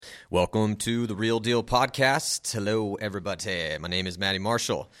Welcome to the Real Deal Podcast. Hello, everybody. My name is Matty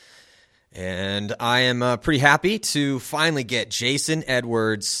Marshall, and I am pretty happy to finally get Jason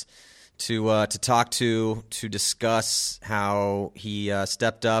Edwards to talk to discuss how he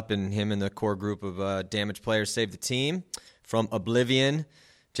stepped up and him and the core group of Damage players saved the team from oblivion.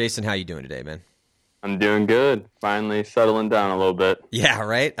 Jason, how you doing today, man? I'm doing good. Finally settling down a little bit. Yeah,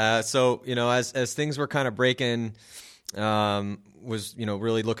 right. So as things were kind of breaking. Was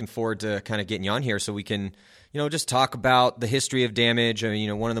really looking forward to kind of getting you on here so we can just talk about the history of Damage. I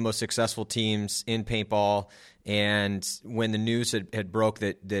mean, one of the most successful teams in paintball, and when the news had broke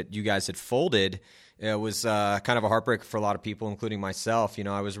that you guys had folded, it was kind of a heartbreak for a lot of people, including myself.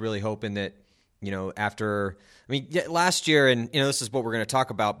 I was really hoping that last year, and this is what we're going to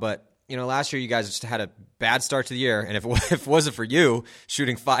talk about, but last year you guys just had a bad start to the year, and if it wasn't for you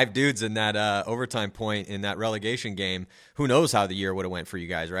shooting 5 dudes in that overtime point in that relegation game, who knows how the year would have went for you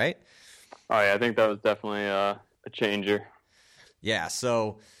guys, right? Oh yeah, I think that was definitely a changer. Yeah.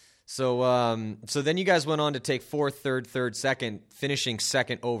 So then you guys went on to take 4th, 3rd, 2nd, finishing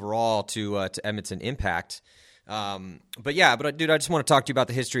 2nd overall to Edmonton Impact. But dude, I just want to talk to you about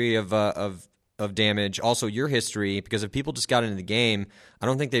the history of Damage, also your history, because if people just got into the game, I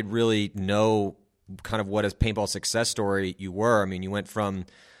don't think they'd really know kind of what a paintball success story you were. I mean, you went from,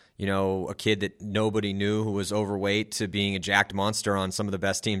 a kid that nobody knew who was overweight to being a jacked monster on some of the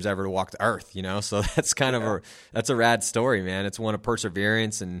best teams ever to walk the earth, so that's kind of that's a rad story, man. It's one of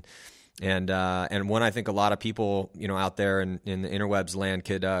perseverance and one I think a lot of people, out there in the interwebs land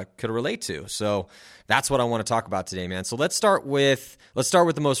could relate to. So that's what I want to talk about today, man. So let's start with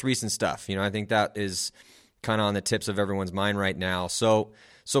the most recent stuff. I think that is kind of on the tips of everyone's mind right now. So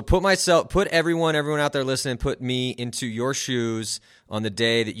put everyone out there listening, put me into your shoes on the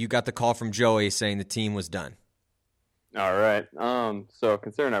day that you got the call from Joey saying the team was done. All right. So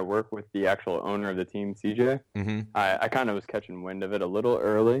considering I work with the actual owner of the team, CJ, I kind of was catching wind of it a little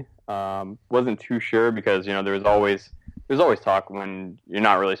early. Wasn't too sure because, there's always talk when you're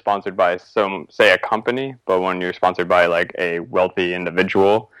not really sponsored by say a company, but when you're sponsored by like a wealthy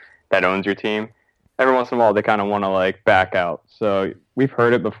individual that owns your team, every once in a while they kind of want to like back out. So we've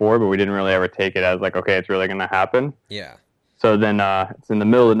heard it before, but we didn't really ever take it as like, okay, it's really going to happen. Yeah. So then it's in the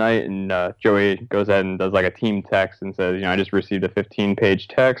middle of the night, and Joey goes ahead and does like a team text and says, I just received a 15-page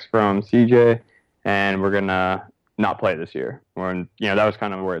text from CJ, and we're going to not play this year. That was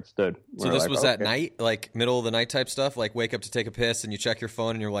kind of where it stood. So this was at night, like middle of the night type stuff, like wake up to take a piss and you check your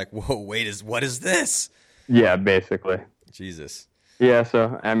phone and you're like, whoa, what is this? Yeah, basically. Jesus. Yeah,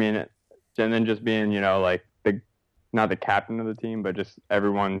 so, and then just being, like not the captain of the team, but just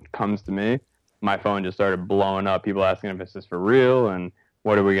everyone comes to me. My phone just started blowing up. People asking if this is for real and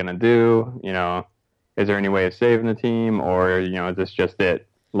what are we going to do? Is there any way of saving the team, or, is this just it?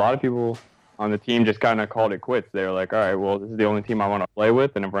 A lot of people on the team just kind of called it quits. They were like, all right, well, this is the only team I want to play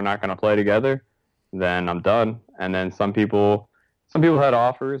with, and if we're not going to play together, then I'm done. And then some people had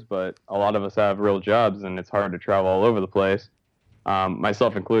offers, but a lot of us have real jobs, and it's hard to travel all over the place.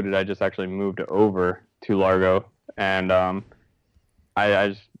 Myself included, I just actually moved over to Largo, and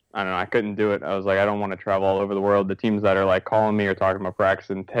I don't know, I couldn't do it. I was like, I don't want to travel all over the world. The teams that are like calling me or talking about practice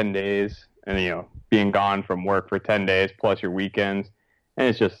in 10 days and, being gone from work for 10 days plus your weekends.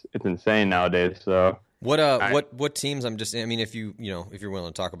 And it's insane nowadays. So what teams, if you're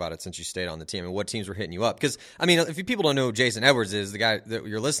willing to talk about it since you stayed on the team, and what teams were hitting you up? Because, if people don't know who Jason Edwards is, the guy that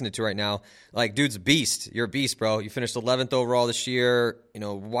you're listening to right now, like, dude's a beast. You're a beast, bro. You finished 11th overall this year,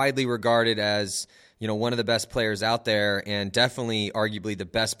 widely regarded as, one of the best players out there, and definitely arguably the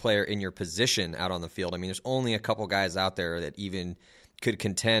best player in your position out on the field. There's only a couple guys out there that even could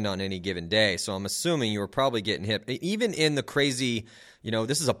contend on any given day. So I'm assuming you were probably getting hit. Even in the crazy,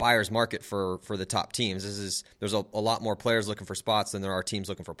 this is a buyer's market for the top teams. There's a lot more players looking for spots than there are teams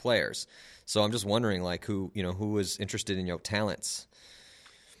looking for players. So I'm just wondering, like, who was interested in your talents?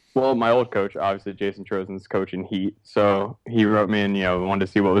 Well, my old coach, obviously Jason Trozen's coaching Heat, so he wrote me and, wanted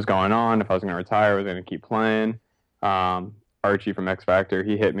to see what was going on, if I was going to retire, was going to keep playing. Archie from X Factor,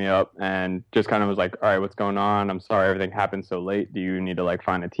 he hit me up and just kind of was like, all right, what's going on? I'm sorry everything happened so late. Do you need to, like,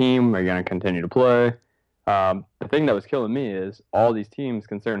 find a team? Are you going to continue to play? The thing that was killing me is all these teams,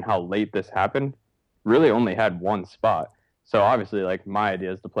 considering how late this happened, really only had one spot. So obviously, like, my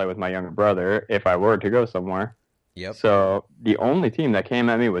idea is to play with my younger brother if I were to go somewhere. Yep. So the only team that came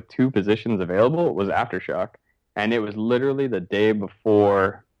at me with 2 positions available was Aftershock. And it was literally the day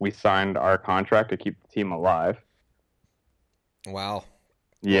before we signed our contract to keep the team alive. Wow.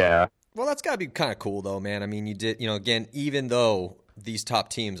 Yeah. Well, that's got to be kind of cool, though, man. You did, again, even though these top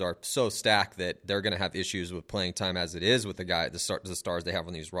teams are so stacked that they're going to have issues with playing time as it is with the stars they have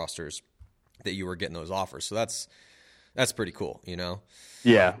on these rosters, that you were getting those offers. So that's pretty cool, you know?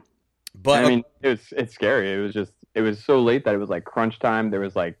 Yeah. But I mean, it's scary. It was so late that it was like crunch time. There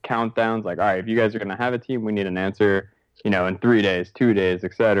was like countdowns, like, all right, if you guys are going to have a team, we need an answer, you know, in 3 days, 2 days,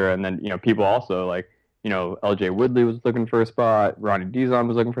 et cetera. And then, you know, people also like, you know, LJ Woodley was looking for a spot. Ronnie Dizon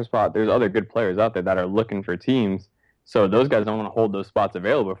was looking for a spot. There's other good players out there that are looking for teams. So those guys don't want to hold those spots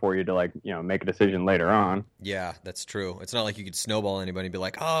available for you to, like, you know, make a decision later on. yeah, that's true. It's not like you could snowball anybody and be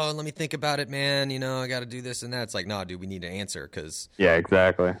like, oh, let me think about it, man. You know, I got to do this and that. It's like, no, dude, we need an answer because. Yeah,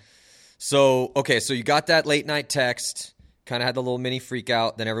 exactly. So, okay, so you got that late night text, kind of had the little mini freak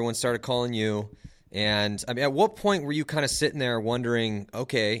out. Then everyone started calling you. And I mean, at what point were you kind of sitting there wondering,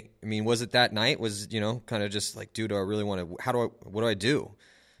 okay, I mean, was it that night? Was, you know, kind of just like, dude, do I really want to, what do I do?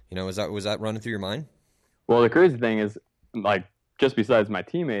 You know, was that running through your mind? Well, the crazy thing is, like, just besides my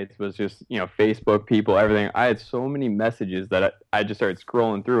teammates was just, you know, Facebook people, everything. I had so many messages that I just started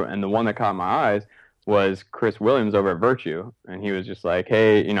scrolling through. And the one that caught my eyes was Chris Williams over at Virtue. And he was just like,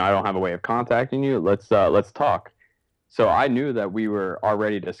 hey, you know, I don't have a way of contacting you. Let's talk. So I knew that we were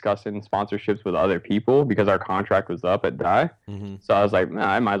already discussing sponsorships with other people because our contract was up at Die. Mm-hmm. So I was like,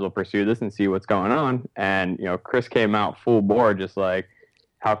 I might as well pursue this and see what's going on. And, you know, Chris came out full board, just like,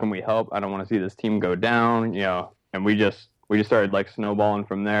 how can we help? I don't want to see this team go down, you know. And we just started like snowballing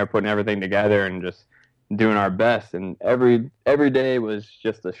from there, putting everything together and just doing our best. And every day was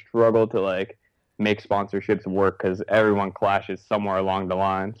just a struggle to like make sponsorships work because everyone clashes somewhere along the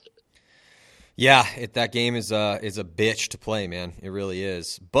lines. Yeah, that game is a bitch to play, man. It really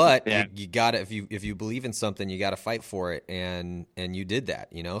is. But yeah. you got to, if you believe in something, you got to fight for it, and you did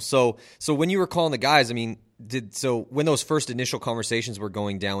that, you know. So when you were calling the guys, I mean, when those first initial conversations were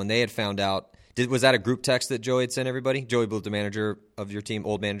going down, when they had found out, was that a group text that Joey had sent everybody? Joey Booth, the manager of your team,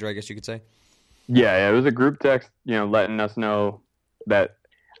 old manager, I guess you could say. Yeah, it was a group text, you know, letting us know that.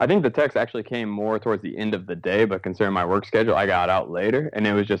 I think the text actually came more towards the end of the day, but considering my work schedule, I got out later, and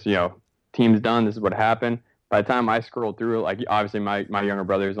it was just, you know, team's done. This is what happened. By the time I scrolled through, like, obviously my younger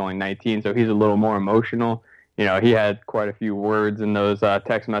brother is only 19, so he's a little more emotional. You know, he had quite a few words in those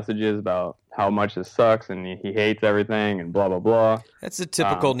text messages about how much this sucks and he hates everything and blah, blah, blah. That's a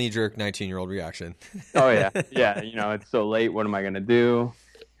typical knee-jerk 19-year-old reaction. Oh, yeah. Yeah, you know, it's so late. What am I going to do?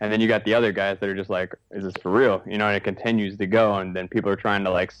 And then you got the other guys that are just like, is this for real? You know, and it continues to go, and then people are trying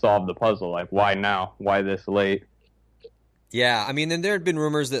to, like, solve the puzzle. Like, why now? Why this late? Yeah, I mean, then there had been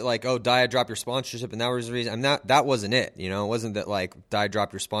rumors that, like, oh, Dia dropped your sponsorship, and that was the reason. I'm not. That wasn't it. You know, it wasn't that, like, Dia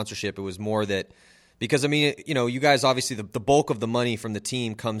dropped your sponsorship. It was more that because, I mean, you know, you guys obviously the bulk of the money from the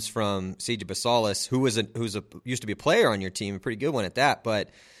team comes from CJ Basalis, who's used to be a player on your team, a pretty good one at that. But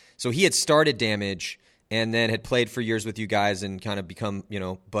so he had started Damage and then had played for years with you guys and kind of become, you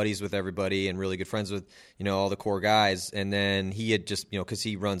know, buddies with everybody and really good friends with, you know, all the core guys. And then he had just, you know, because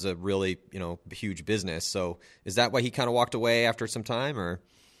he runs a really, you know, huge business. So is that why he kind of walked away after some time, or?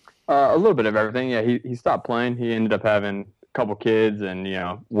 A little bit of everything. Yeah, he stopped playing. He ended up having a couple kids, and, you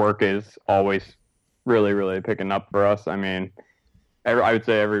know, work is always really, really picking up for us. I mean, I would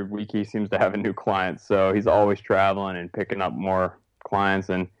say every week he seems to have a new client. So he's always traveling and picking up more clients,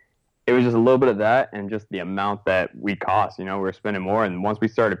 and it was just a little bit of that and just the amount that we cost. You know, we're spending more. And once we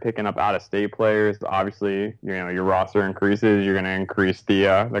started picking up out-of-state players, obviously, you know, your roster increases. You're going to increase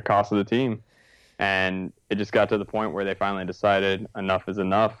the cost of the team. And it just got to the point where they finally decided enough is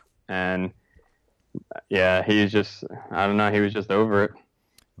enough. And, yeah, he was just over it.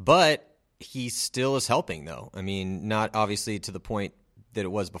 But he still is helping, though. I mean, not obviously to the point that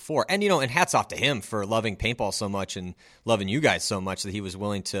it was before. And, you know, and hats off to him for loving paintball so much and loving you guys so much that he was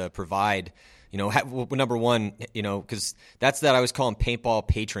willing to provide, you know, number one, you know, because that's that I always call them paintball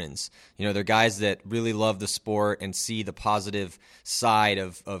patrons. You know, they're guys that really love the sport and see the positive side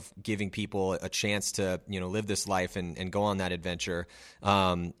of giving people a chance to, you know, live this life and go on that adventure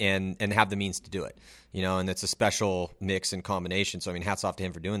and have the means to do it. You know, and it's a special mix and combination. So, I mean, hats off to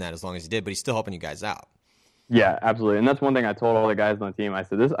him for doing that as long as he did, but he's still helping you guys out. Yeah, absolutely. And that's one thing I told all the guys on the team. I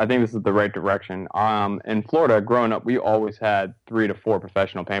said, I think this is the right direction. In Florida, growing up, we always had 3 to 4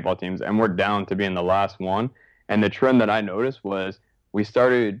 professional paintball teams, and we're down to being the last one. And the trend that I noticed was we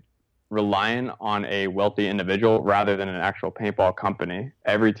started relying on a wealthy individual rather than an actual paintball company.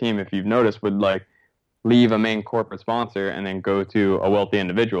 Every team, if you've noticed, would like leave a main corporate sponsor and then go to a wealthy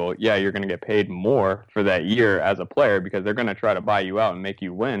individual. Yeah, you're going to get paid more for that year as a player because they're going to try to buy you out and make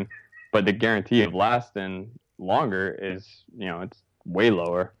you win. But the guarantee of lasting longer is, you know, it's way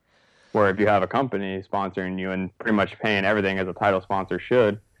lower. Where if you have a company sponsoring you and pretty much paying everything as a title sponsor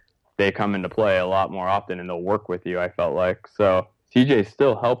should, they come into play a lot more often and they'll work with you, I felt like. So CJ's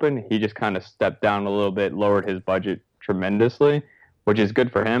still helping. He just kind of stepped down a little bit, lowered his budget tremendously, which is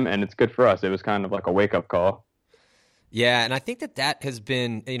good for him and it's good for us. It was kind of like a wake up call. Yeah, and I think that has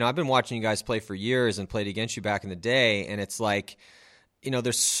been, I've been watching you guys play for years and played against you back in the day, and it's like,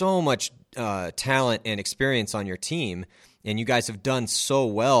 there's so much talent and experience on your team, and you guys have done so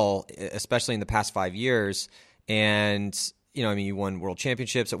well, especially in the past 5 years. And, you won world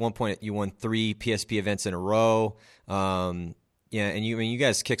championships. At one point, you won 3 PSP events in a row. Yeah, and you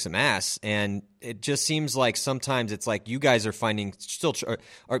guys kick some ass, and it just seems like sometimes it's like you guys are finding still,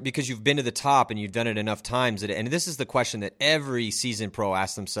 or because you've been to the top and you've done it enough times. And this is the question that every seasoned pro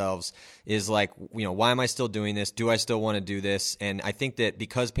asks themselves: is like, why am I still doing this? Do I still want to do this? And I think that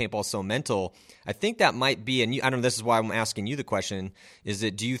because paintball is so mental, I think that might be. And I don't know. This is why I'm asking you the question: is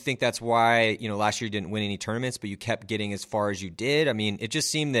that do you think that's why last year you didn't win any tournaments, but you kept getting as far as you did? I mean, it just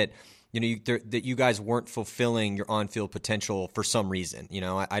seemed that. That you guys weren't fulfilling your on-field potential for some reason.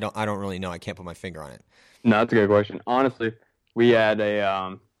 I don't really know. I can't put my finger on it. No, that's a good question. Honestly, we had it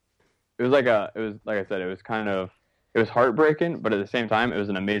was like I said, it was heartbreaking, but at the same time, it was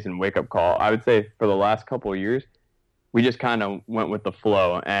an amazing wake-up call. I would say for the last couple of years, we just kind of went with the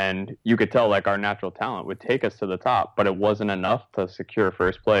flow, and you could tell like our natural talent would take us to the top, but it wasn't enough to secure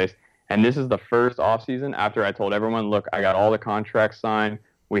first place. And this is the first off season after I told everyone, look, I got all the contracts signed.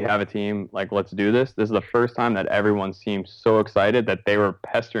 We have a team, like, let's do this. This is the first time that everyone seemed so excited that they were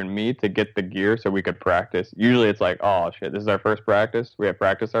pestering me to get the gear so we could practice. Usually it's like, oh, shit, this is our first practice. We have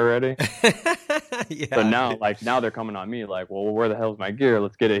practice already. Yeah. So now they're coming on me like, well, where the hell's my gear?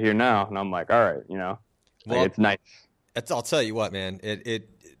 Let's get it here now. And I'm like, all right, well, it's nice. I'll tell you what, man,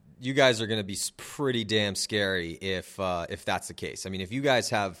 you guys are going to be pretty damn scary if that's the case. I mean, if you guys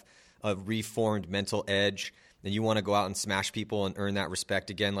have a reformed mental edge, and you want to go out and smash people and earn that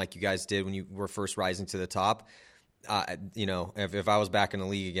respect again like you guys did when you were first rising to the top, if I was back in the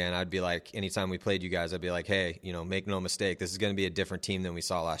league again, I'd be like, anytime we played you guys, I'd be like, hey, make no mistake, this is going to be a different team than we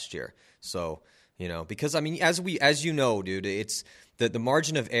saw last year. So, because, I mean, as you know, dude, it's the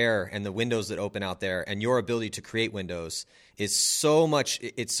margin of error and the windows that open out there and your ability to create windows is so much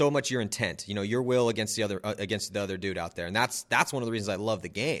your intent, your will against the other dude out there. And that's one of the reasons I love the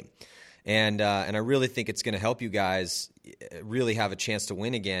game. And I really think it's going to help you guys really have a chance to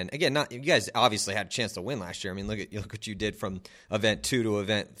win again. Again, you guys obviously had a chance to win last year. I mean, look what you did from event 2 to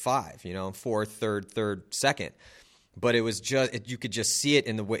event 5. Fourth, third, second. But it was just you could just see it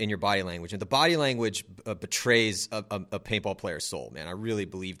in your body language, and the body language betrays a paintball player's soul, man. I really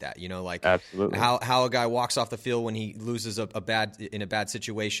believe that. Like absolutely how a guy walks off the field when he loses in a bad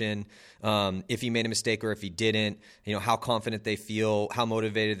situation, if he made a mistake or if he didn't, how confident they feel, how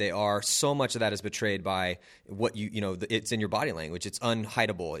motivated they are. So much of that is betrayed by what it's in your body language. It's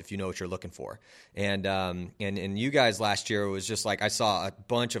unhideable if you know what you're looking for. And you guys last year was just like I saw a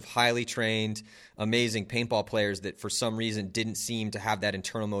bunch of highly trained, amazing paintball players that for some reason didn't seem to have that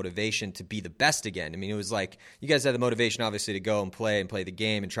internal motivation to be the best again. I mean, it was like you guys had the motivation obviously to go and play the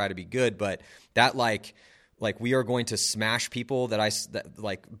game and try to be good, but that like we are going to smash people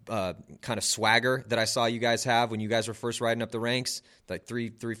kind of swagger that I saw you guys have when you guys were first riding up the ranks like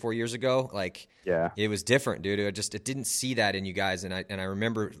 4 years ago. Like, yeah, it was different, dude. It didn't see that in you guys. And I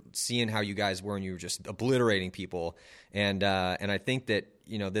remember seeing how you guys were and you were just obliterating people. And I think that,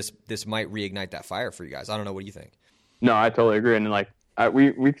 this might reignite that fire for you guys. I don't know. What do you think? No, I totally agree. And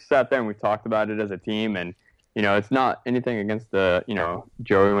we sat there and we talked about it as a team, and it's not anything against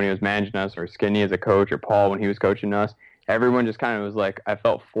Joey when he was managing us, or Skinny as a coach, or Paul when he was coaching us. Everyone just kind of was like, I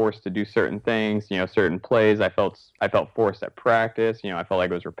felt forced to do certain things, certain plays. I felt forced at practice. I felt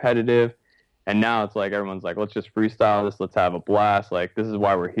like it was repetitive. And now it's like everyone's like, let's just freestyle this. Let's have a blast. Like, this is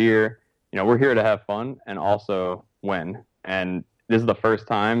why we're here. We're here to have fun and also win. And this is the first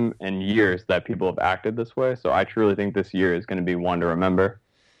time in years that people have acted this way. So I truly think this year is going to be one to remember.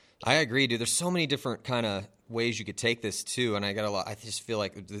 I agree, dude. There's so many different kind of ways you could take this too, and I just feel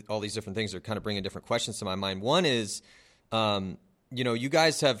like all these different things are kind of bringing different questions to my mind. One is, you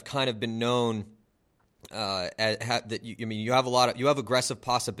guys have kind of been known that you have aggressive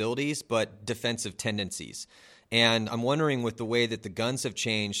possibilities but defensive tendencies. And I'm wondering with the way that the guns have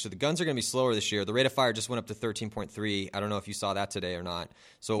changed, so the guns are going to be slower this year. The rate of fire just went up to 13.3. I don't know if you saw that today or not.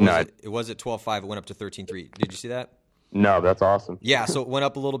 So it was at 12.5. It went up to 13.3. Did you see that? No, that's awesome. Yeah, so it went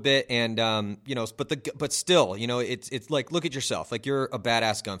up a little bit, and but still, it's like, look at yourself. Like, you're a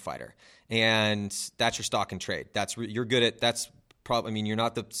badass gunfighter, and that's your stock and trade. You're good at that's. Probably, I mean, you're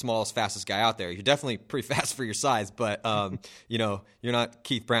not the smallest, fastest guy out there. You're definitely pretty fast for your size, but you're not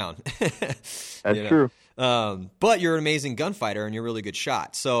Keith Brown. That's true. But you're an amazing gunfighter and you're a really good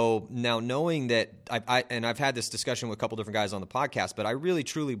shot. So now knowing that I've had this discussion with a couple different guys on the podcast, but I really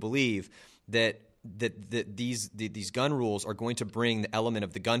truly believe that these gun rules are going to bring the element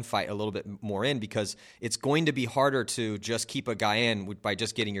of the gunfight a little bit more in, because it's going to be harder to just keep a guy in by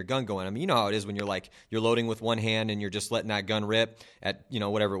just getting your gun going. I mean, you know how it is when you're loading with one hand and you're just letting that gun rip at,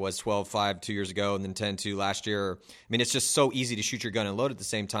 whatever it was, 12.5 2 years ago and then 10.2 last year. I mean, it's just so easy to shoot your gun and load at the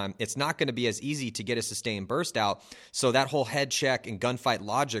same time. It's not going to be as easy to get a sustained burst out. So that whole head check and gunfight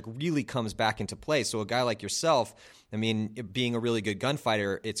logic really comes back into play. So a guy like yourself, I mean, being a really good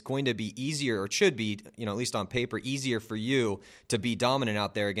gunfighter, it's going to be easier, or it should be, at least on paper, easier for you to be dominant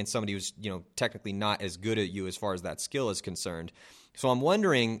out there against somebody who's, technically not as good at you as far as that skill is concerned. So I'm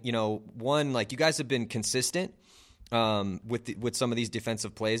wondering, one, like, you guys have been consistent with some of these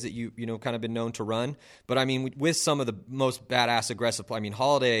defensive plays that you kind of been known to run. But I mean, with some of the most badass aggressive play, I mean,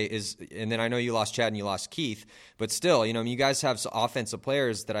 Holiday is, and then I know you lost Chad and you lost Keith, but still, you guys have some offensive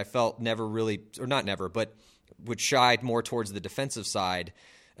players that I felt never really, or not never, but would shy more towards the defensive side.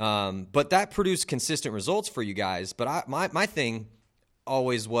 But that produced consistent results for you guys. But my thing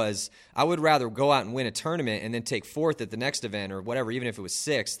always was, I would rather go out and win a tournament and then take fourth at the next event or whatever, even if it was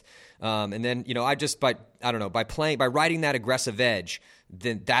sixth. And then, I just, by riding that aggressive edge,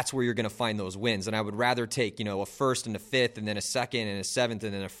 then that's where you're going to find those wins. And I would rather take, a first and a fifth and then a second and a seventh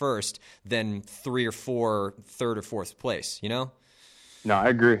and then a first than 3 or 4 third or fourth place, No, I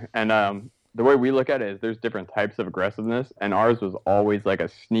agree. And, the way we look at it is there's different types of aggressiveness, and ours was always like a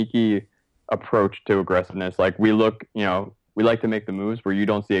sneaky approach to aggressiveness. Like we look, we like to make the moves where you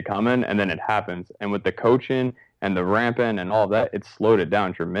don't see it coming, and then it happens. And with the coaching and the ramping and all of that, it slowed it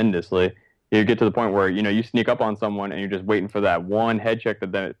down tremendously. You get to the point where, you sneak up on someone and you're just waiting for that one head check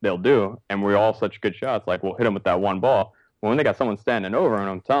that they'll do, and we're all such good shots, like we'll hit them with that one ball. Well, when they got someone standing over and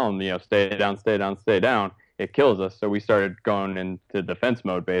I'm telling them, stay down, stay down, stay down, it kills us. So we started going into defense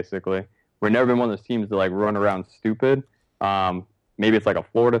mode, basically. We've never been one of those teams to like run around stupid. Maybe it's like a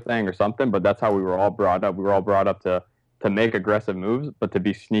Florida thing or something, but that's how we were all brought up. We were all brought up to make aggressive moves, but to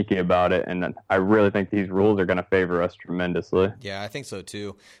be sneaky about it. And I really think these rules are going to favor us tremendously. Yeah, I think so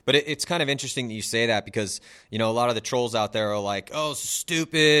too. But it's kind of interesting that you say that, because, a lot of the trolls out there are like, oh, it's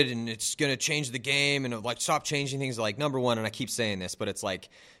stupid and it's going to change the game, and like, stop changing things. Like, number one, and I keep saying this, but it's like,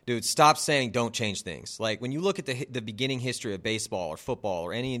 dude, stop saying don't change things. Like, when you look at the beginning history of baseball or football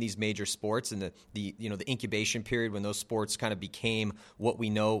or any of these major sports, and the incubation period when those sports kind of became what we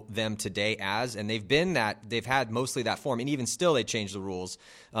know them today as, and they've had mostly that form, and even still they change the rules,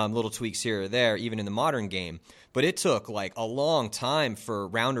 little tweaks here or there, even in the modern game. But it took like a long time for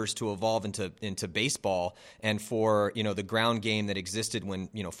rounders to evolve into baseball, and for the ground game that existed when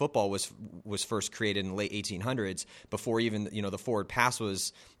football was first created in the late 1800s, before even the forward pass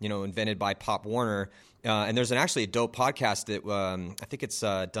was invented by Pop Warner. And there's actually a dope podcast that I think it's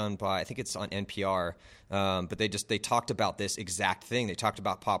done by, I think it's on NPR. But they talked about this exact thing. They talked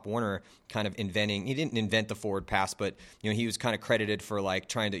about Pop Warner kind of inventing. He didn't invent the forward pass, but he was kind of credited for like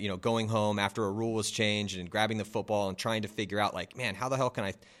trying to going home after a rule was changed and grabbing the football and trying to figure out like, man, how the hell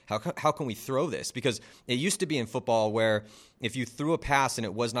can how can we throw this? Because it used to be in football where if you threw a pass and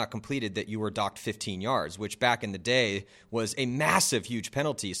it was not completed, that you were docked 15 yards, which back in the day was a massive, huge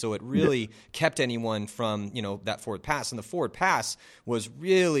penalty. So it really kept anyone from that forward pass, and the forward pass was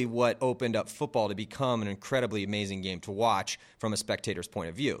really what opened up football to become an incredibly amazing game to watch from a spectator's point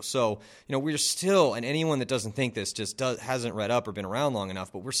of view. So, we're still, and anyone that doesn't think this just hasn't read up or been around long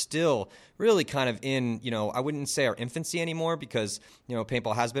enough, but we're still really kind of in, I wouldn't say our infancy anymore, because,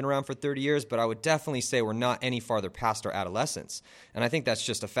 paintball has been around for 30 years, but I would definitely say we're not any farther past our adolescence. And I think that's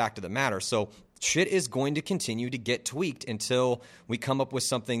just a fact of the matter. So shit is going to continue to get tweaked until we come up with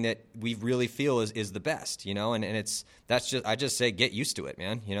something that we really feel is the best, I just say get used to it,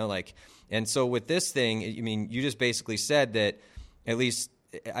 man. And so with this thing, I mean, you just basically said that, at least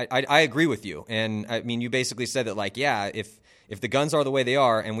I agree with you. And I mean, you basically said that, like, yeah, if the guns are the way they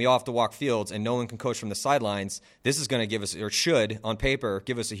are and we all have to walk fields and no one can coach from the sidelines, this is going to give us, or should on paper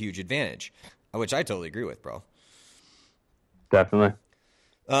give us, a huge advantage, which I totally agree with, bro. Definitely.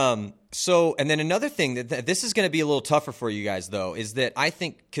 So, and then another thing that this is going to be a little tougher for you guys, though, is that I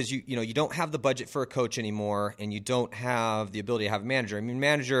think because you don't have the budget for a coach anymore, and you don't have the ability to have a manager. I mean,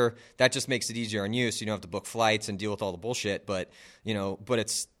 manager, that just makes it easier on you, so you don't have to book flights and deal with all the bullshit. But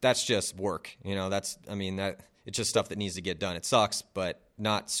that's just work. It's just stuff that needs to get done. It sucks, but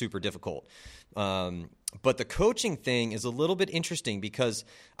not super difficult. But the coaching thing is a little bit interesting, because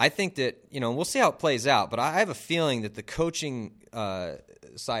I think that, we'll see how it plays out, but I have a feeling that the coaching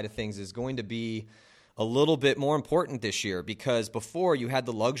side of things is going to be a little bit more important this year, because before you had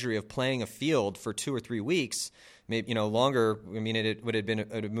the luxury of playing a field for 2 or 3 weeks, maybe longer. I mean, it would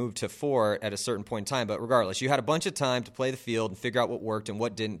have moved to 4 at a certain point in time, but regardless, you had a bunch of time to play the field and figure out what worked and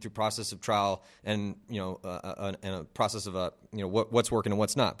what didn't through process of trial and a process of what's working and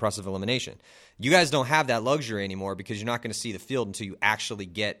what's not, process of elimination. You guys don't have that luxury anymore because you're not going to see the field until you actually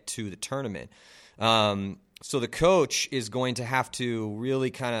get to the tournament. So the coach is going to have to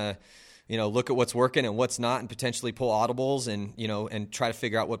really kind of look at what's working and what's not, and potentially pull audibles and try to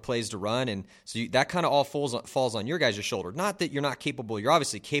figure out what plays to run. And so that kind of all falls on your guys' shoulder. Not that you're not capable. You're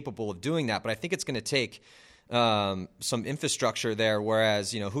obviously capable of doing that, but I think it's going to take some infrastructure there.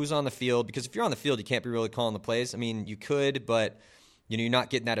 Whereas, who's on the field? Because if you're on the field, you can't be really calling the plays. I mean, you could, but you're not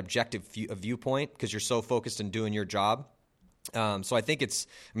getting that objective viewpoint because you're so focused on doing your job. So I think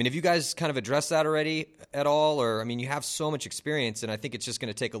have you guys kind of addressed that already at all? Or, you have so much experience, and I think it's just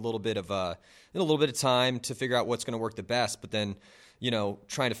going to take a little bit of time to figure out what's going to work the best. But then,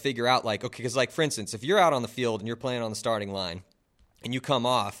 trying to figure out because for instance, if you're out on the field and you're playing on the starting line and you come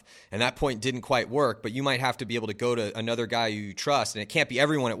off and that point didn't quite work, but you might have to be able to go to another guy who you trust, and it can't be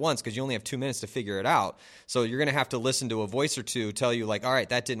everyone at once because you only have 2 minutes to figure it out. So you're going to have to listen to a voice or two tell you all right,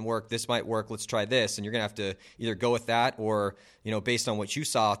 that didn't work, this might work, let's try this. And you're going to have to either go with that or, based on what you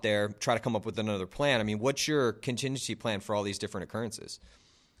saw out there, try to come up with another plan. What's your contingency plan for all these different occurrences?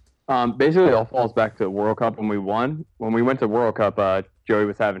 Basically, it all falls back to World Cup when we won. When we went to World Cup, Joey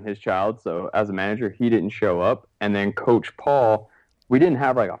was having his child. So as a manager, he didn't show up. And then Coach Paul, we didn't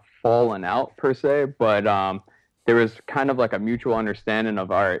have a falling out per se, but there was kind of a mutual understanding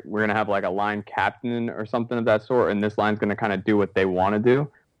of, all right, we're going to have a line captain or something of that sort, and this line's going to kind of do what they want to do.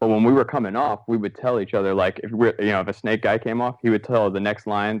 But when we were coming off, we would tell each other, if a snake guy came off, he would tell the next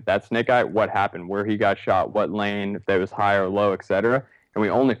line, that snake guy, what happened, where he got shot, what lane, if that was high or low, etc. And we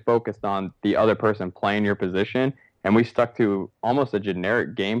only focused on the other person playing your position, and we stuck to almost a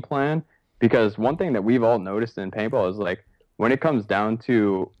generic game plan, because one thing that we've all noticed in paintball is when it comes down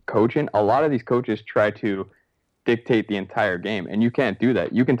to coaching, a lot of these coaches try to dictate the entire game, and you can't do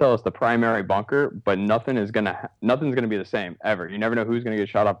that. You can tell us the primary bunker, but nothing's gonna be the same ever. You never know who's gonna get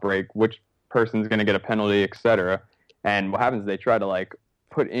shot off break, which person's gonna get a penalty, etc. And what happens is they try to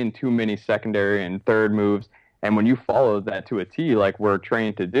put in too many secondary and third moves, and when you follow that to a T, like we're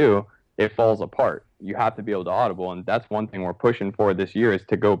trained to do, it falls apart. You have to be able to audible, and that's one thing we're pushing for this year, is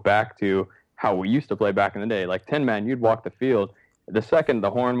to go back to how we used to play back in the day. 10-man, you'd walk the field. The second the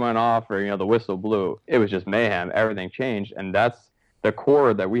horn went off or, the whistle blew, it was just mayhem. Everything changed, and that's the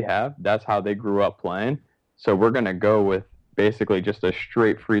core that we have. That's how they grew up playing. So we're going to go with basically just a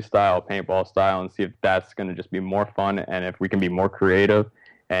straight freestyle paintball style and see if that's going to just be more fun and if we can be more creative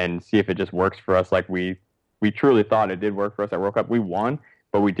and see if it just works for us. We truly thought it did work for us at World Cup. We won,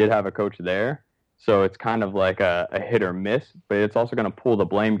 but we did have a coach there. So it's kind of like a hit or miss, but it's also going to pull the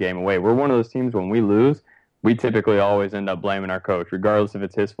blame game away. We're one of those teams, when we lose, we typically always end up blaming our coach, regardless if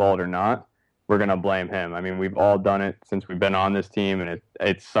it's his fault or not. We're going to blame him. We've all done it since we've been on this team, and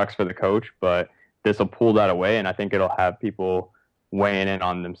it sucks for the coach, but this will pull that away, and I think it'll have people weighing in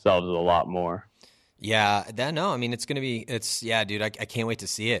on themselves a lot more. Yeah, it's going to be, dude, I can't wait to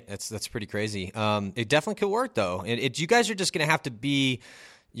see it. That's pretty crazy. It definitely could work, though. You guys are just going to have to be...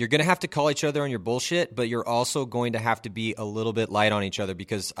 You're going to have to call each other on your bullshit, but you're also going to have to be a little bit light on each other,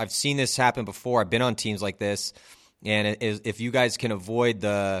 because I've seen this happen before. I've been on teams like this, and if you guys can avoid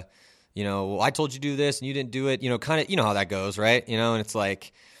the, I told you to do this and you didn't do it, kind of, how that goes, right? And it's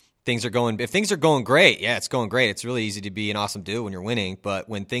if things are going great, yeah, it's going great. It's really easy to be an awesome dude when you're winning, but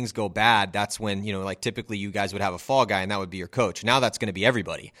when things go bad, that's when, typically you guys would have a fall guy, and that would be your coach. Now that's going to be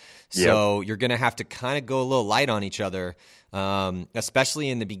everybody. Yep. So you're going to have to kind of go a little light on each other, especially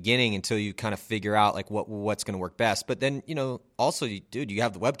in the beginning, until you kind of figure out what's going to work best. But then, also, dude, you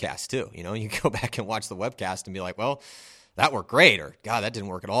have the webcast too. You go back and watch the webcast and be like, well, that worked great, or God, that didn't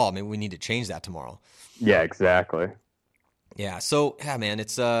work at all. Maybe we need to change that tomorrow. Yeah, exactly. Yeah, so yeah, man,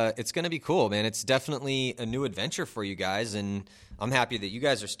 it's going to be cool, man. It's definitely a new adventure for you guys, and I'm happy that you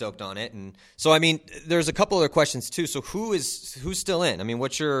guys are stoked on it. And so, there's a couple other questions too. So who's still in?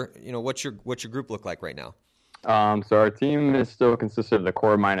 What's your group look like right now? So our team is still consisted of the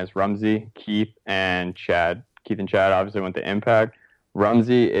core minus Rumsey, Keith, and Chad. Keith and Chad obviously went to Impact.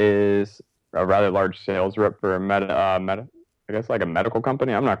 Rumsey is a rather large sales rep for a a medical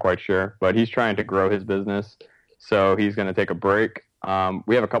company. I'm not quite sure, but he's trying to grow his business. So he's going to take a break.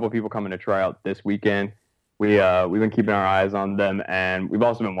 We have a couple of people coming to try out this weekend. We've been keeping our eyes on them, and we've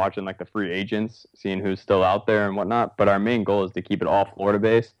also been watching the free agents, seeing who's still out there and whatnot. But our main goal is to keep it all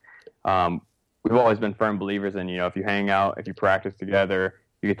Florida-based. We've always been firm believers in, if you hang out, if you practice together,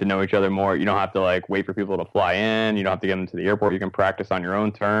 You get to know each other more. You don't have to like wait for people to fly in. You don't have to get them to the airport. You can practice on your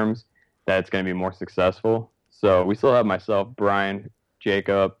own terms. That's going to be more successful. So we still have myself, Brian,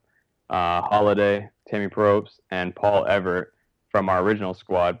 Jacob, Holiday, Tammy Probst, and Paul Everett from our original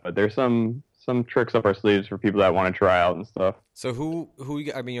squad. But there's some tricks up our sleeves for people that want to try out and stuff. So who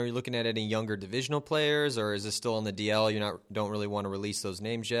I mean, are you looking at any younger divisional players, or is this still on the DL? Don't really want to release those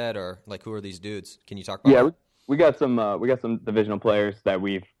names yet, or like who are these dudes? Can you talk about? Yeah, we got some divisional players that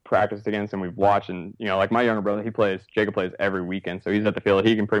we've practiced against and we've watched, and like my younger brother, Jacob plays every weekend, so he's at the field.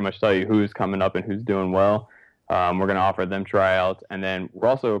 He can pretty much tell you who's coming up and who's doing well. We're going to offer them tryouts, and then we're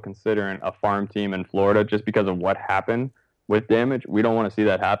also considering a farm team in Florida just because of what happened with Damage. We don't want to see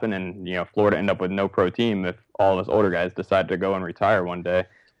that happen, and Florida end up with no pro team if all of us older guys decide to go and retire one day.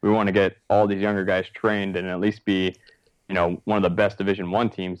 We want to get all these younger guys trained and at least be one of the best Division I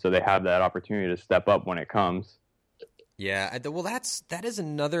teams, so they have that opportunity to step up when it comes. Yeah, well, that is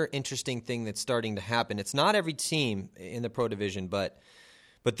another interesting thing that's starting to happen. It's not every team in the pro division, but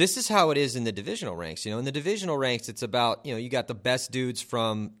this is how it is in the divisional ranks. In the divisional ranks, it's about you got the best dudes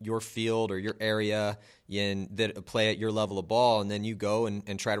from your field or your area that play at your level of ball, and then you go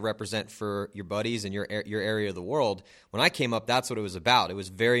and try to represent for your buddies and your area of the world. When I came up, that's what it was about. It was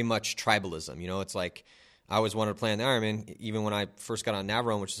very much tribalism. It's like I always wanted to play on the Ironman, even when I first got on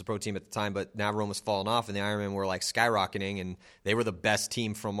Navarone, which was a pro team at the time, but Navarone was falling off, and the Ironmen were like skyrocketing, and they were the best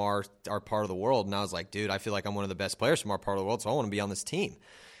team from our part of the world. And I was like, dude, I feel like I'm one of the best players from our part of the world, so I want to be on this team.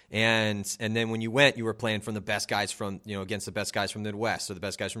 And then when you went, you were playing from the best guys from, against the best guys from the Midwest, or the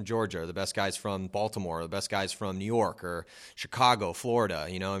best guys from Georgia, or the best guys from Baltimore, or the best guys from New York, or Chicago, Florida.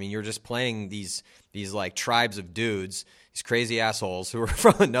 You're just playing these like tribes of dudes, these crazy assholes who were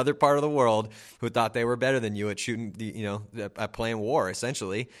from another part of the world who thought they were better than you at shooting, at playing war,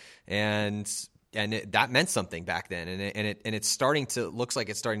 essentially. And that meant something back then, and it's starting to looks like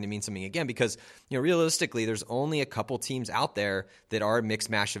it's starting to mean something again, because realistically, there's only a couple teams out there that are a mixed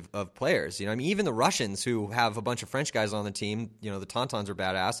mash of players. Even the Russians, who have a bunch of French guys on the team, the Tauntauns are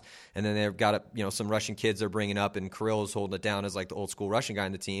badass, and then they've got some Russian kids they're bringing up, and Kirill is holding it down as like the old school Russian guy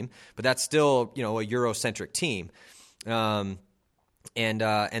in the team, but that's still a Eurocentric team. And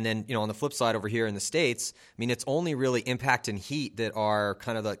then on the flip side over here in the States, it's only really Impact and Heat that are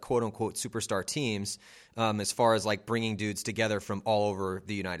kind of the quote unquote superstar teams, as far as like bringing dudes together from all over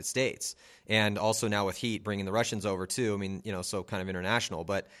the United States, and also now with Heat bringing the Russians over too. So kind of international,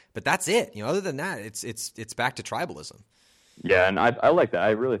 but that's it. Other than that, it's back to tribalism. Yeah, and I like that. I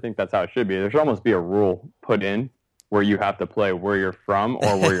really think that's how it should be. There should almost be a rule put in where you have to play where you're from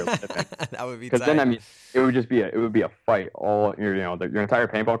or where you're living. That would be because then it would just be a fight. All your entire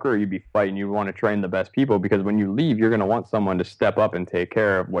paintball career, you'd be fighting. You want to train the best people, because when you leave, you're going to want someone to step up and take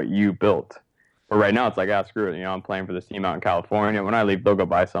care of what you built. But right now, it's like, screw it. I'm playing for this team out in California. When I leave, they'll go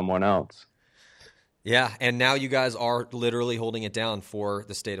buy someone else. Yeah, and now you guys are literally holding it down for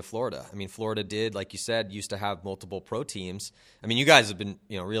the state of Florida. Florida did, like you said, used to have multiple pro teams. You guys have been,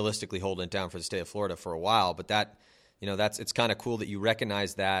 realistically holding it down for the state of Florida for a while, but that. It's kind of cool that you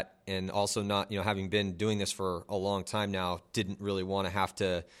recognize that, and also not, having been doing this for a long time now, didn't really want to have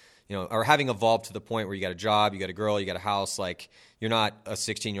to, or having evolved to the point where you got a job, you got a girl, you got a house, like you're not a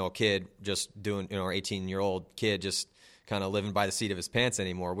 16-year-old kid just doing, or 18-year-old kid just kind of living by the seat of his pants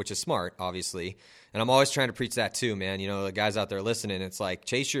anymore, which is smart, obviously. And I'm always trying to preach that too, man. The guys out there listening, it's like,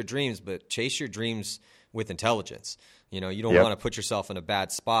 chase your dreams, but chase your dreams with intelligence. You don't want to put yourself in a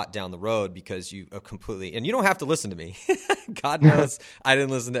bad spot down the road because you completely – and you don't have to listen to me. God knows I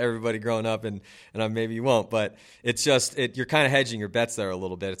didn't listen to everybody growing up, and maybe you won't. But it's just you're kind of hedging your bets there a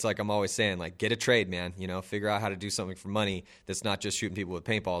little bit. It's like I'm always saying, like, get a trade, man. Figure out how to do something for money that's not just shooting people with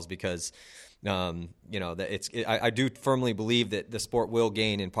paintballs, because I do firmly believe that the sport will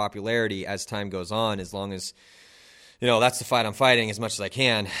gain in popularity as time goes on, as long as that's the fight I'm fighting as much as I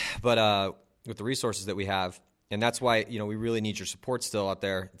can. But with the resources that we have. And that's why, we really need your support still out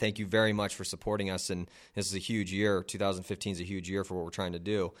there. Thank you very much for supporting us. And this is a huge year. 2015 is a huge year for what we're trying to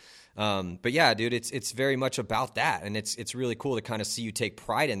do. But yeah, dude, it's very much about that. And it's really cool to kind of see you take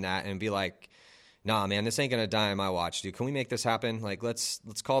pride in that and be like, nah, man, this ain't going to die on my watch, dude. Can we make this happen? Like, let's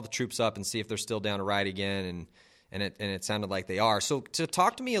call the troops up and see if they're still down to ride again. And it sounded like they are. So to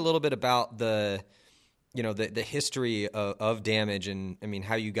talk to me a little bit about the history of Damage, and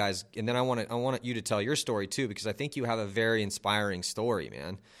how you guys, and then I want you to tell your story too, because I think you have a very inspiring story,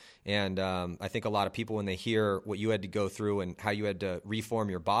 man. And I think a lot of people, when they hear what you had to go through and how you had to reform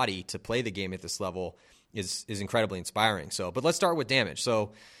your body to play the game at this level, is incredibly inspiring. So, but let's start with Damage.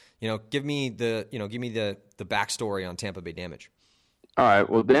 So, give me the backstory on Tampa Bay Damage. All right.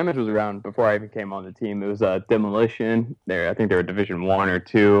 Well, Damage was around before I even came on the team. It was Demolition. I think they were Division One or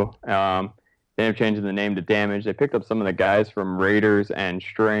two. They ended up changing the name to Damage. They picked up some of the guys from Raiders and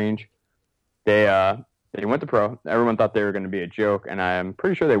Strange. They went to pro. Everyone thought they were going to be a joke, and I'm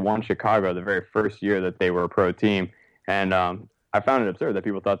pretty sure they won Chicago the very first year that they were a pro team. And I found it absurd that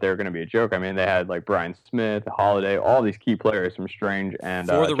people thought they were going to be a joke. I mean, they had like Brian Smith, Holiday, all these key players from Strange and.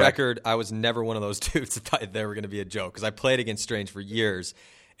 For the record, I was never one of those dudes that thought they were going to be a joke because I played against Strange for years,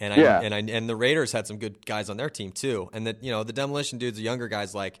 and and the Raiders had some good guys on their team too. And the Demolition dudes, the younger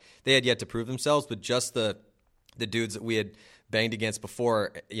guys, like they had yet to prove themselves, but just the dudes that we had banged against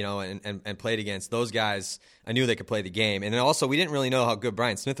before, and played against, those guys, I knew they could play the game. And then also, we didn't really know how good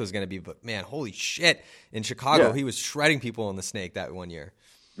Brian Smith was going to be, but man, holy shit. In Chicago, He was shredding people in the Snake that one year.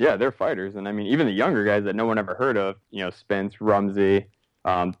 Yeah, they're fighters. And I mean, even the younger guys that no one ever heard of, Spence, Rumsey,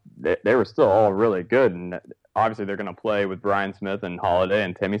 they were still all really good. And obviously, they're going to play with Brian Smith and Holiday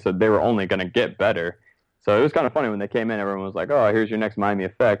and Timmy, so they were only going to get better. So it was kind of funny when they came in, everyone was like, oh, here's your next Miami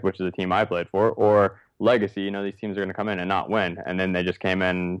Effect, which is a team I played for, or Legacy, these teams are going to come in and not win. And then they just came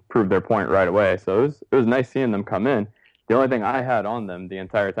in and proved their point right away. So it was nice seeing them come in. The only thing I had on them the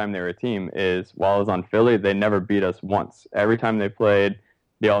entire time they were a team is while I was on Philly, they never beat us once. Every time they played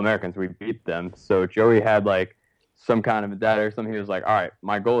the All-Americans, we beat them. So Joey had like some kind of data or something. He was like, all right,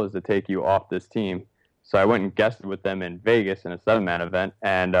 my goal is to take you off this team. So I went and guested with them in Vegas in a 7-man event.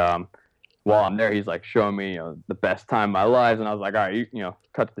 And while I'm there, he's like showing me, the best time of my life. And I was like, all right,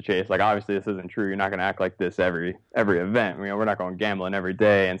 cut to the chase. Like, obviously this isn't true. You're not going to act like this every event. We're not going gambling every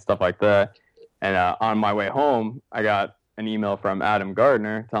day and stuff like that. And on my way home, I got an email from Adam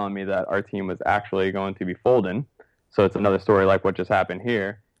Gardner telling me that our team was actually going to be folding. So it's another story like what just happened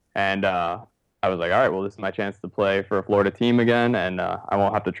here. And I was like, all right, well, this is my chance to play for a Florida team again, and I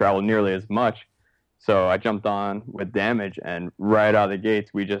won't have to travel nearly as much. So I jumped on with Damage, and right out of the gates,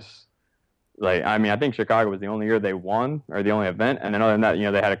 we just I think Chicago was the only year they won, or the only event. And then other than that,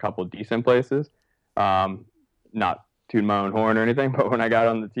 they had a couple of decent places. Not tooting my own horn or anything, but when I got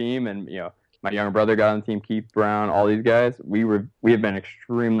on the team and, my younger brother got on the team, Keith Brown, all these guys, we have been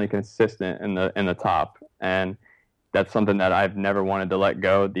extremely consistent in the top. And that's something that I've never wanted to let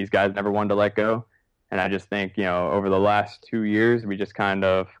go. These guys never wanted to let go. And I just think, over the last 2 years, we just kind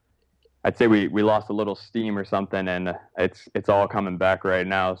of, I'd say we lost a little steam or something, and it's all coming back right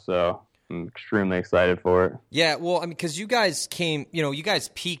now. So I'm extremely excited for it. Yeah, well, I mean, because you guys came, you guys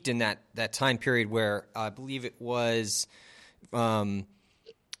peaked in that time period where I believe it was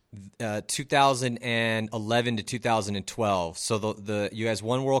 2011 to 2012. So you guys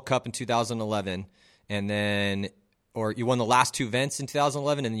won World Cup in 2011, and then, or you won the last two events in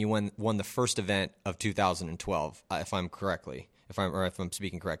 2011, and then you won the first event of 2012, if I'm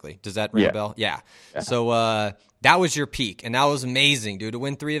speaking correctly. Does that ring a bell? Yeah. So that was your peak, and that was amazing, dude. To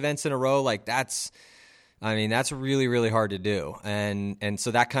win 3 events in a row, like that's really, really hard to do. And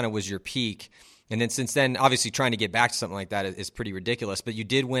so that kind of was your peak. And then since then, obviously trying to get back to something like that is pretty ridiculous. But you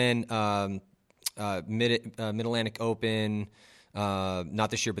did win Mid-Atlantic Open,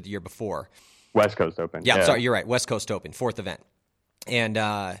 not this year, but the year before. West Coast Open. Yeah, sorry, you're right. West Coast Open, 4th event. And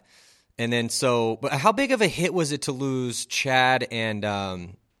then but how big of a hit was it to lose Chad and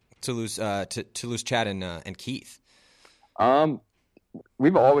Chad and Keith?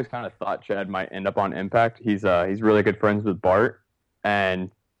 We've always kind of thought Chad might end up on Impact. He's really good friends with Bart,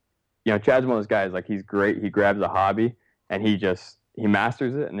 and Chad's one of those guys, like, he's great. He grabs a hobby and he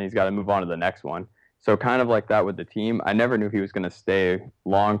masters it, and then he's got to move on to the next one. So kind of like that with the team. I never knew if he was going to stay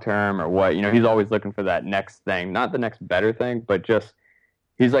long term or what. He's always looking for that next thing, not the next better thing, but just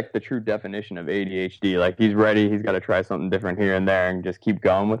he's like the true definition of ADHD. Like, he's ready. He's got to try something different here and there and just keep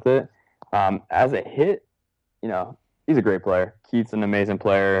going with it. As a hit, he's a great player. Keith's an amazing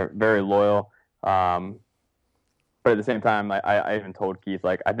player, very loyal. But at the same time, I even told Keith,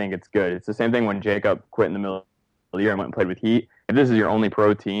 like, I think it's good. It's the same thing when Jacob quit in the middle of the year and went and played with Heat. If this is your only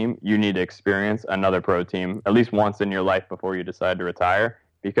pro team, you need to experience another pro team at least once in your life before you decide to retire,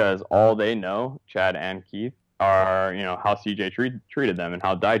 because all they know, Chad and Keith, are, how CJ treated them and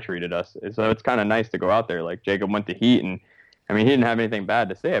how Dye treated us. So it's kind of nice to go out there. Like, Jacob went to Heat, and, I mean, he didn't have anything bad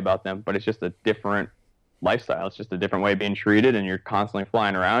to say about them, but it's just a different lifestyle. It's just a different way of being treated, and you're constantly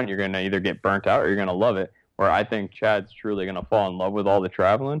flying around. You're going to either get burnt out or you're going to love it. Where I think Chad's truly going to fall in love with all the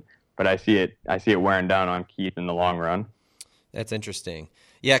traveling, but I see it wearing down on Keith in the long run. That's interesting.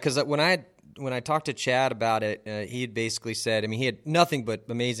 Yeah, because when I talked to Chad about it, he had basically said, I mean, he had nothing but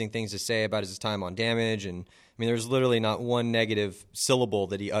amazing things to say about his time on Damage, and I mean, there's literally not one negative syllable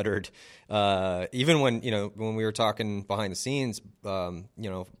that he uttered, even when we were talking behind the scenes, not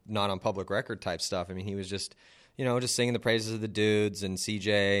on public record type stuff. I mean, he was just just singing the praises of the dudes and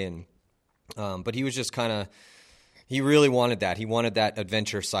CJ, and but he was just kind of. He really wanted that. He wanted that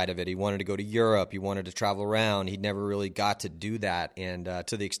adventure side of it. He wanted to go to Europe. He wanted to travel around. He'd never really got to do that, and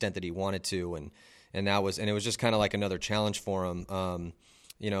to the extent that he wanted to, and it was just kind of like another challenge for him.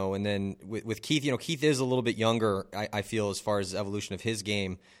 And then with Keith, Keith is a little bit younger, I feel, as far as the evolution of his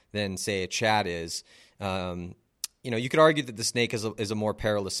game than, say, a Chad is. You could argue that the snake is a more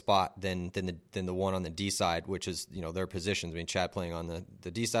perilous spot than the one on the D side, which is, their positions. I mean, Chad playing on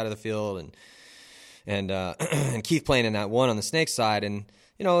the D side of the field, and Keith playing in that one on the snake side, and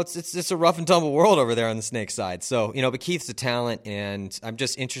it's a rough and tumble world over there on the snake side. So but Keith's a talent, and I'm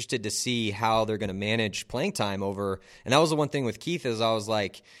just interested to see how they're going to manage playing time over. And that was the one thing with Keith is I was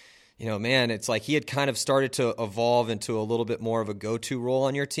like, man, it's like he had kind of started to evolve into a little bit more of a go-to role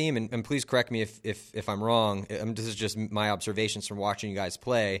on your team. And please correct me if I'm wrong. This is just my observations from watching you guys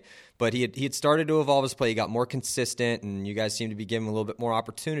play. But he had started to evolve his play. He got more consistent, and you guys seem to be giving him a little bit more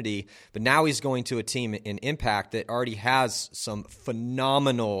opportunity. But now he's going to a team in Impact that already has some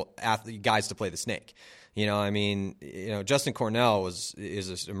phenomenal guys to play the snake. Justin Cornell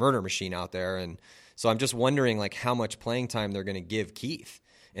is a murder machine out there, and so I'm just wondering like how much playing time they're going to give Keith.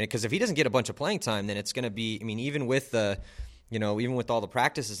 And because if he doesn't get a bunch of playing time, then it's going to be. I mean, even with all the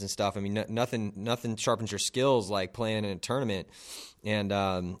practices and stuff. I mean, nothing sharpens your skills like playing in a tournament. And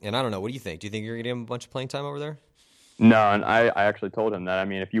I don't know. What do you think? Do you think you're going to give him a bunch of playing time over there? No, and I actually told him that. I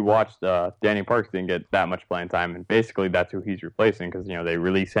mean, if you watched, Danny Parks didn't get that much playing time, and basically that's who he's replacing because they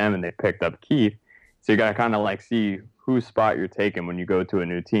release him and they picked up Keith. So you got to kind of like see whose spot you're taking when you go to a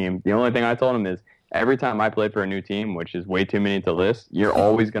new team. The only thing I told him is, every time I play for a new team, which is way too many to list, you're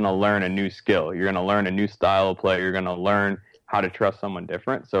always going to learn a new skill. You're going to learn a new style of play. You're going to learn how to trust someone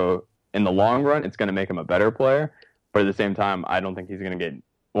different. So in the long run, it's going to make him a better player. But at the same time, I don't think he's going to get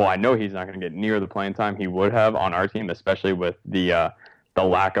 – well, I know he's not going to get near the playing time he would have on our team, especially with the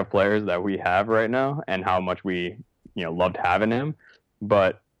lack of players that we have right now and how much we loved having him.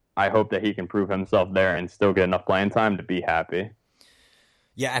 But I hope that he can prove himself there and still get enough playing time to be happy.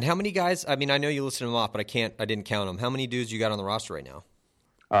 Yeah, and how many guys? I mean, I know you listed them off, but I didn't count them. How many dudes you got on the roster right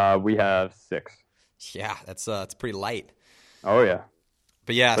now? We have 6. Yeah, that's pretty light. Oh yeah,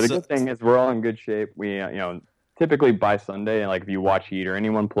 but yeah. But the good thing is we're all in good shape. We typically by Sunday, and like if you watch Heat or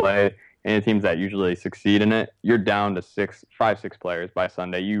anyone play, any teams that usually succeed in it, you're down to 6 players by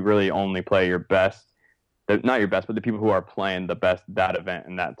Sunday. You really only play your best, not your best, but the people who are playing the best that event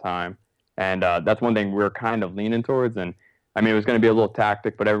in that time. And that's one thing we're kind of leaning towards. And I mean, it was going to be a little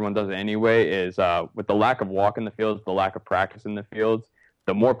tactic, but everyone does it anyway, is with the lack of walk in the fields, the lack of practice in the fields,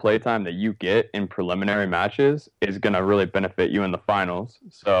 the more playtime that you get in preliminary matches is going to really benefit you in the finals.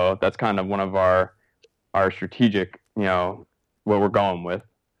 So that's kind of one of our strategic, what we're going with.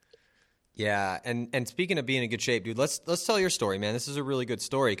 Yeah, and speaking of being in good shape, dude, let's tell your story, man. This is a really good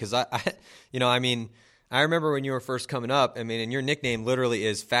story because I remember when you were first coming up. I mean, and your nickname literally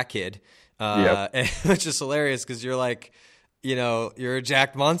is Fat Kid, which is hilarious because you're like, you're a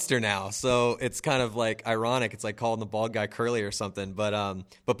jacked monster now. So it's kind of like ironic. It's like calling the bald guy curly or something. But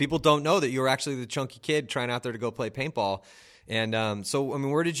people don't know that you were actually the chunky kid trying out there to go play paintball. And so, I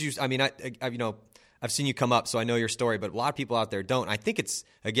mean, where did you? I mean, I've seen you come up, so I know your story, but a lot of people out there don't. I think it's,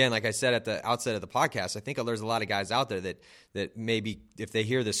 again, like I said at the outset of the podcast, I think there's a lot of guys out there that maybe if they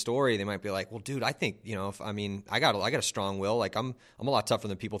hear this story, they might be like, well, dude, I think, I got a strong will. Like I'm a lot tougher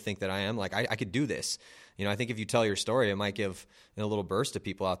than people think that I am. Like I could do this. I think if you tell your story, it might give a little burst to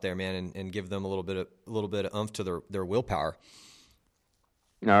people out there, man, and give them a little bit of oomph to their willpower.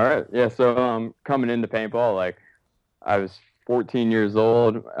 All right. Yeah. So coming into paintball, like I was 14 years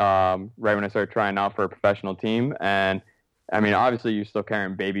old, right when I started trying out for a professional team. And I mean, obviously you're still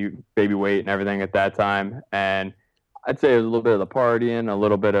carrying baby weight and everything at that time. And I'd say it was a little bit of the partying, a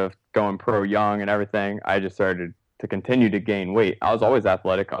little bit of going pro young and everything. I just started to continue to gain weight. I was always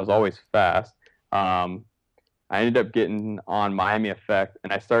athletic. I was always fast. I ended up getting on Miami Effect,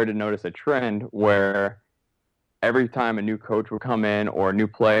 and I started to notice a trend where every time a new coach would come in or new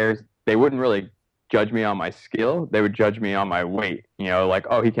players, they wouldn't really judge me on my skill. They would judge me on my weight, like,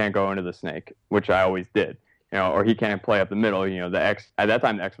 oh, he can't go into the snake, which I always did, or he can't play up the middle. The X, at that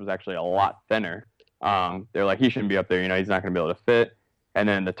time, the X was actually a lot thinner. They're like, he shouldn't be up there, he's not going to be able to fit. And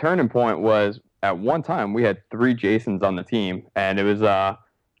then the turning point was at one time we had 3 Jasons on the team, and it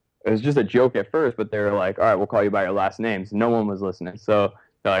was just a joke at first, but they were like, all right, we'll call you by your last names. No one was listening. So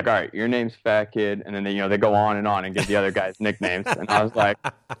they're like, all right, your name's Fat Kid. And then they go on and give the other guys nicknames. And I was like,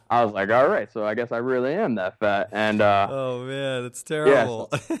 all right, so I guess I really am that fat. And oh man, that's terrible.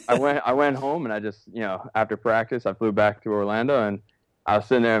 Yeah, so I went home, and I just, after practice, I flew back to Orlando, and I was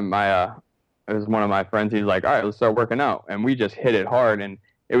sitting there in my it was one of my friends. He's like, all right, let's start working out. And we just hit it hard. And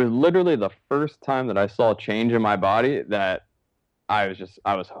it was literally the first time that I saw a change in my body that I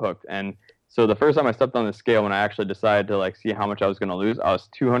was hooked. And so the first time I stepped on the scale, when I actually decided to like see how much I was going to lose, I was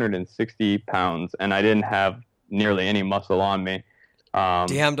 260 pounds and I didn't have nearly any muscle on me.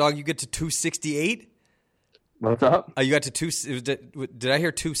 Damn, dog, you get to 268? What's up? You got to did I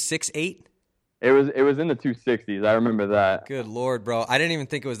hear 268? It was in the 260s. I remember that. Good Lord, bro. I didn't even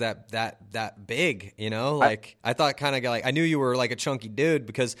think it was that big, you know? Like I thought kind of like I knew you were like a chunky dude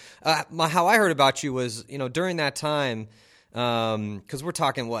because how I heard about you was, you know, during that time because we're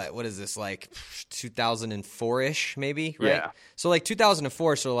talking what is this, like 2004-ish maybe, right? Yeah. So like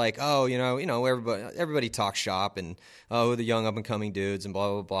 2004, so like, oh, you know, everybody talks shop and oh, the young up and coming dudes and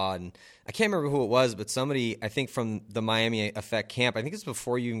blah blah blah. And I can't remember who it was, but somebody I think from the Miami Effect camp, I think it's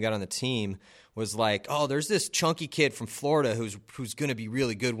before you even got on the team, was like, oh, there's this chunky kid from Florida who's gonna be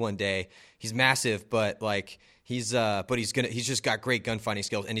really good one day. He's massive, but like he's just got great gunfighting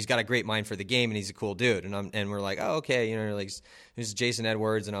skills and he's got a great mind for the game and he's a cool dude. And we're like, oh, okay, you know, like this is Jason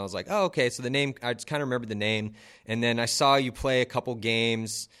Edwards, and I was like, oh, okay. So the name, I just kind of remembered the name, and then I saw you play a couple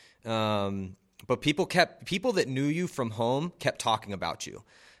games. But people that knew you from home kept talking about you,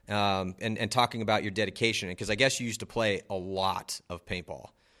 and talking about your dedication, because I guess you used to play a lot of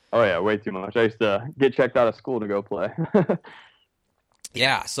paintball. Oh yeah, way too much. I used to get checked out of school to go play.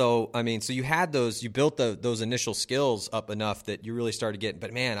 Yeah, so I mean, so you had you built those initial skills up enough that you really started getting.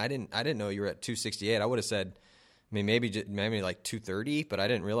 But man, I didn't know you were at 268. I would have said, I mean, maybe like 230, but I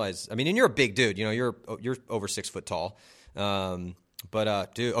didn't realize. I mean, and you're a big dude. You know, you're over 6 foot tall.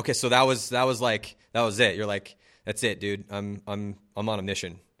 But dude, okay, so that was it. You're like, that's it, dude. I'm on a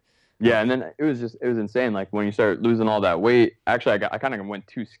mission. Yeah, and then it was insane. Like when you start losing all that weight, actually, I kind of went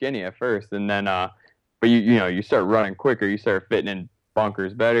too skinny at first, and then but you start running quicker, you start fitting in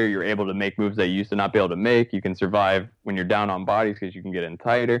bunkers better. You're able to make moves that you used to not be able to make. You can survive when you're down on bodies because you can get in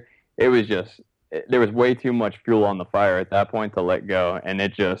tighter. It was there was way too much fuel on the fire at that point to let go, and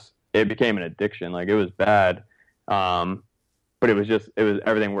it became an addiction. Like it was bad, but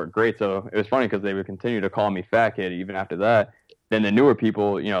everything worked great. So it was funny because they would continue to call me fat kid even after that. Then the newer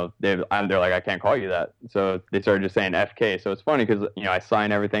people, you know, they're like, I can't call you that. So they started just saying FK. So it's funny because, you know, I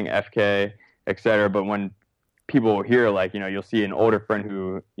sign everything FK, etc. But when people hear, like, you know, you'll see an older friend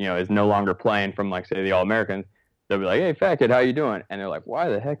who, you know, is no longer playing from, like, say, the All-Americans, they'll be like, hey, fat kid, how you doing? And they're like, why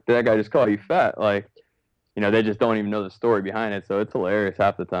the heck did that guy just call you fat? Like, you know, they just don't even know the story behind it. So it's hilarious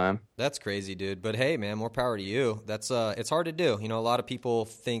half the time. That's crazy, dude. But hey, man, more power to you. That's it's hard to do. You know, a lot of people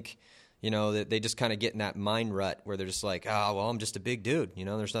think, you know, that they just kind of get in that mind rut where they're just like, oh, well, I'm just a big dude. You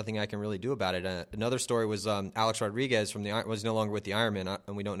know, there's nothing I can really do about it. Another story was Alex Rodriguez was no longer with the Ironman,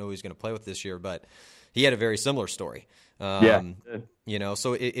 and we don't know who he's going to play with this year, but he had a very similar story. Yeah. You know,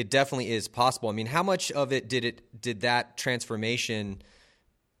 so it definitely is possible. I mean, how much of it did that transformation,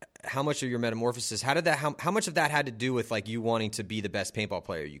 how much of your metamorphosis, how much of that had to do with like you wanting to be the best paintball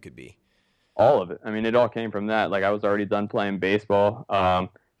player you could be? All of it. I mean, it all came from that. Like I was already done playing baseball.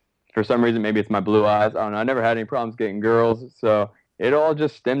 For some reason, maybe it's my blue eyes. I don't know. I never had any problems getting girls. So it all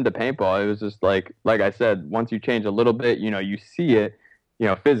just stemmed to paintball. It was just like I said, once you change a little bit, you know, you see it, you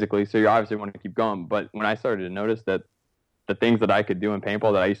know, physically. So you obviously want to keep going. But when I started to notice that the things that I could do in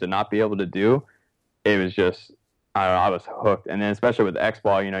paintball that I used to not be able to do, it was just, I don't know, I was hooked. And then especially with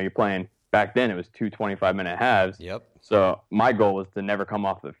X-ball, you know, you're playing, back then it was 2 25-minute halves. Yep. So my goal was to never come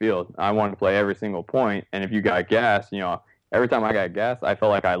off the field. I wanted to play every single point. And if you got gas, you know, every time I got gas, I felt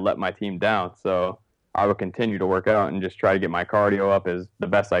like I let my team down. So I would continue to work out and just try to get my cardio up as the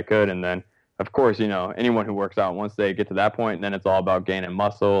best I could. And then, of course, you know, anyone who works out, once they get to that point, then it's all about gaining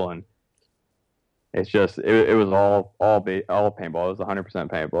muscle. And it's just, it was all paintball. It was 100%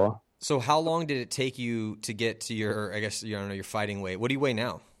 paintball. So how long did it take you to get to your, I guess, you know, your fighting weight? What do you weigh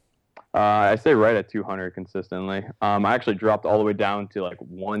now? I stay right at 200 consistently. I actually dropped all the way down to like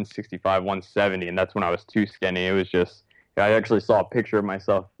 165, 170, and that's when I was too skinny. It was just, I actually saw a picture of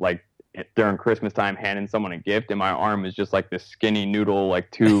myself like during Christmas time handing someone a gift, and my arm is just like this skinny noodle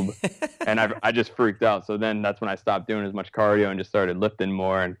like tube, and I just freaked out. So then that's when I stopped doing as much cardio and just started lifting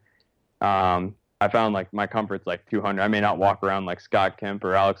more. And I found like my comfort's like 200. I may not walk around like Scott Kemp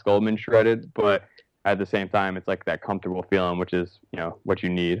or Alex Goldman shredded, but at the same time, it's like that comfortable feeling, which is, you know, what you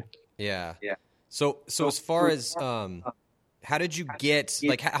need. Yeah. Yeah. So as far as how did you get,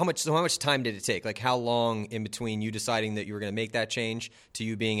 like, how much time did it take? Like, how long in between you deciding that you were going to make that change to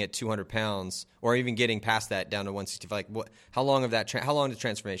you being at 200 pounds, or even getting past that down to 165? Like, how long did the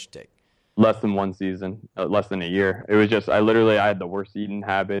transformation take? Less than one season, less than a year. It was just, I had the worst eating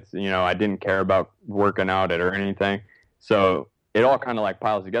habits. You know, I didn't care about working out it or anything. So it all kind of like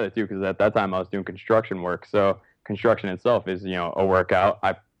piles together too, because at that time I was doing construction work. So construction itself is, a workout.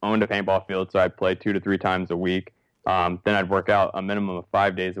 I owned a paintball field, so I'd play 2 to 3 times a week. Then I'd work out a minimum of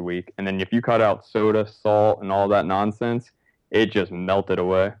 5 days a week. And then if you cut out soda, salt, and all that nonsense, it just melted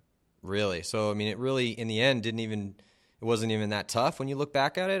away. Really? So, I mean, it really, in the end, it wasn't even that tough when you look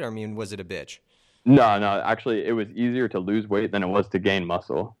back at it? Or, I mean, was it a bitch? No, actually, it was easier to lose weight than it was to gain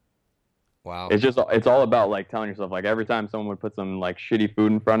muscle. Wow. It's all about like telling yourself, like every time someone would put some like shitty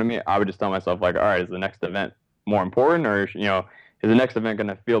food in front of me, I would just tell myself like, all right, is the next event more important, or is the next event going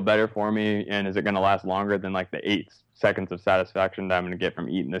to feel better for me, and is it going to last longer than like the 8 seconds of satisfaction that I'm going to get from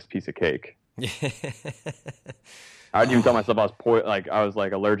eating this piece of cake? I'd even tell myself I was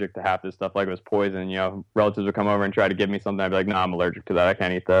allergic to half this stuff, like it was poison. Relatives would come over and try to give me something. I'd be like, no, I'm allergic to that. I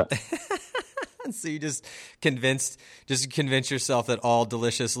can't eat that. So you just convince yourself that all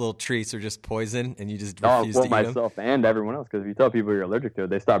delicious little treats are just poison, and you just refuse to eat them? Myself and everyone else, because if you tell people you're allergic to it,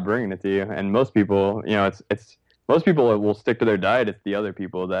 they stop bringing it to you. And most people, it's most people will stick to their diet. It's the other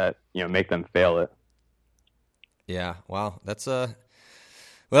people that make them fail it. Yeah, wow, that's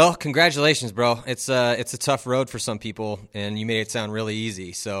well, congratulations, bro. It's a tough road for some people, and you made it sound really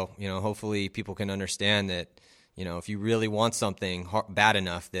easy. So hopefully people can understand that. If you really want something bad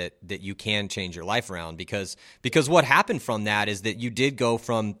enough that you can change your life around, because what happened from that is that you did go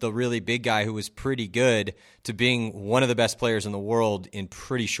from the really big guy who was pretty good to being one of the best players in the world in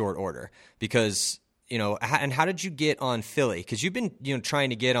pretty short order. Because, and how did you get on Philly? Because you've been,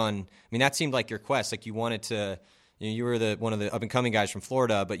 trying to get on, I mean, that seemed like your quest. Like you wanted to, you were one of the up and coming guys from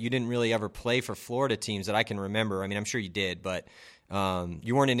Florida, but you didn't really ever play for Florida teams that I can remember. I mean, I'm sure you did, but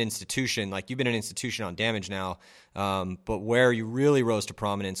you weren't an institution. Like you've been an institution on Damage now, but where you really rose to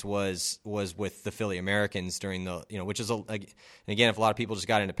prominence was with the Philly Americans during the which is and again, if a lot of people just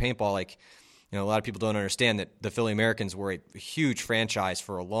got into paintball, like a lot of people don't understand that the Philly Americans were a huge franchise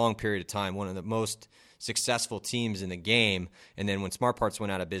for a long period of time, one of the most successful teams in the game. And then when Smart Parts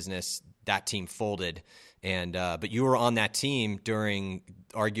went out of business, that team folded. And but you were on that team during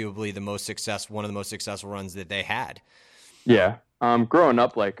arguably one of the most successful runs that they had. Yeah. Growing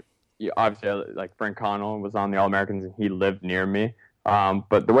up, obviously, like Frank Connell was on the All-Americans and he lived near me.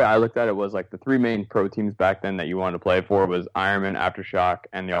 But the way I looked at it was like the 3 main pro teams back then that you wanted to play for was Ironman, Aftershock,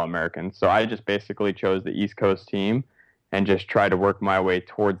 and the All-Americans. So I just basically chose the East Coast team and just tried to work my way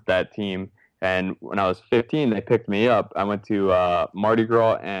towards that team. And when I was 15, they picked me up. I went to Mardi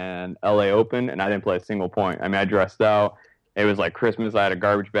Gras and LA Open, and I didn't play a single point. I mean, I dressed out. It was like Christmas. I had a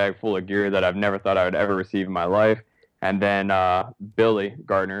garbage bag full of gear that I've never thought I would ever receive in my life. And then Billy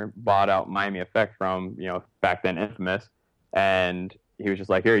Gardner bought out Miami Effect from, back then infamous. And he was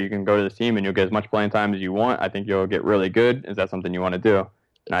just like, here, you can go to this team and you'll get as much playing time as you want. I think you'll get really good. Is that something you want to do?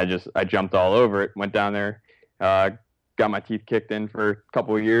 And I jumped all over it, went down there, got my teeth kicked in for a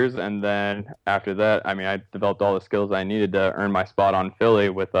couple of years. And then after that, I mean, I developed all the skills I needed to earn my spot on Philly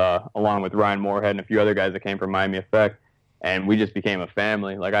along with Ryan Moorhead and a few other guys that came from Miami Effect. And we just became a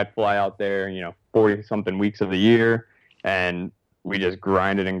family. Like I'd fly out there, 40-something weeks of the year. And we just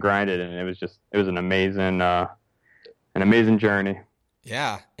grinded, and it was an amazing journey.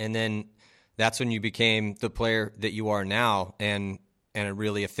 Yeah, and then that's when you became the player that you are now, and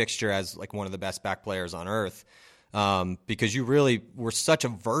really a fixture as like one of the best back players on earth. Because you really were such a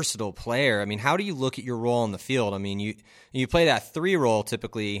versatile player. I mean, how do you look at your role on the field? I mean, you play that 3 role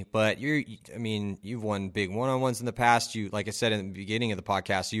typically, but you've won big one-on-ones in the past. You, like I said in the beginning of the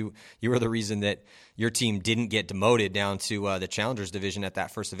podcast, you were the reason that your team didn't get demoted down to the Challengers division at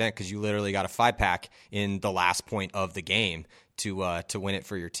that first event, because you literally got a 5-pack in the last point of the game to win it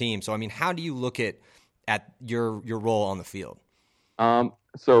for your team. So, I mean, how do you look at your role on the field?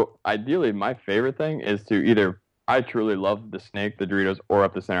 So ideally, my favorite thing is to I truly love the snake, the Doritos, or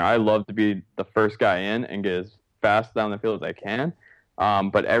up the center. I love to be the first guy in and get as fast down the field as I can.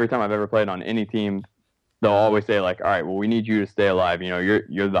 But every time I've ever played on any team, they'll always say like, all right, well, we need you to stay alive.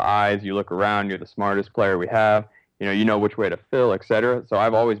 You're the eyes, you look around, you're the smartest player we have. You know which way to fill, etc. So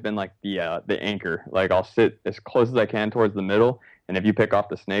I've always been like the anchor. Like I'll sit as close as I can towards the middle. And if you pick off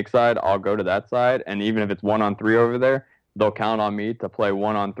the snake side, I'll go to that side. And even if it's 1-on-3 over there, they'll count on me to play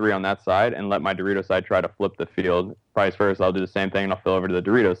 1-on-3 on that side and let my Dorito side try to flip the field. Vice versa, I'll do the same thing and I'll fill over to the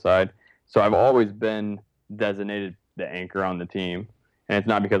Dorito side. So I've always been designated the anchor on the team. And it's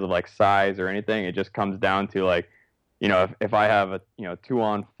not because of like size or anything. It just comes down to like, if I have a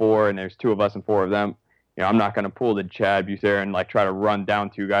 2-on-4 and there's 2 of us and 4 of them, I'm not going to pull the Chad Bucer and like try to run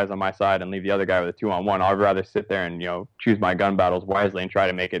down 2 guys on my side and leave the other guy with a 2-on-1. I'd rather sit there and choose my gun battles wisely and try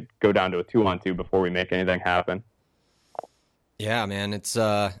to make it go down to a 2-on-2 before we make anything happen. Yeah, man, it's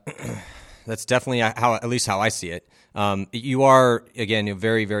That's definitely how, at least how I see it. You are, again, you're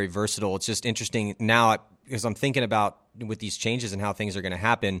very, very versatile. It's just interesting now because I'm thinking about with these changes and how things are going to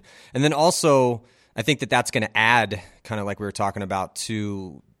happen. And then also, I think that that's going to add, kind of like we were talking about,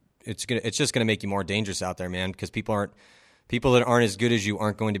 to it's just going to make you more dangerous out there, man, because people that aren't as good as you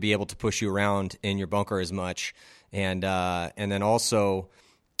aren't going to be able to push you around in your bunker as much. And then also,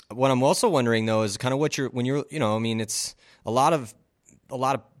 what I'm also wondering though is kind of it's a lot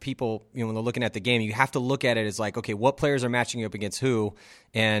of people, when they're looking at the game, you have to look at it as like, okay, what players are matching you up against who?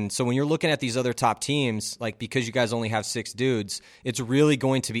 And so when you're looking at these other top teams, like because you guys only have 6 dudes, it's really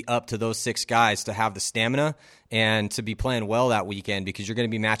going to be up to those 6 guys to have the stamina and to be playing well that weekend, because you're going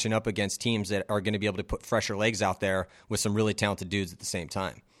to be matching up against teams that are going to be able to put fresher legs out there with some really talented dudes at the same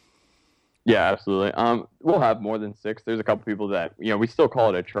time. Yeah, absolutely. We'll have more than 6. There's a couple people that, we still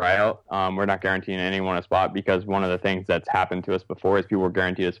call it a tryout. We're not guaranteeing anyone a spot, because one of the things that's happened to us before is people were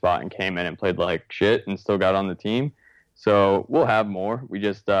guaranteed a spot and came in and played like shit and still got on the team. So we'll have more. We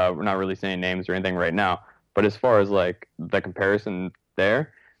just, we're not really saying names or anything right now. But as far as like the comparison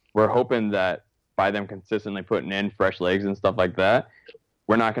there, we're hoping that by them consistently putting in fresh legs and stuff like that,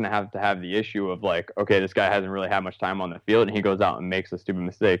 we're not going to have the issue of like, okay, this guy hasn't really had much time on the field and he goes out and makes a stupid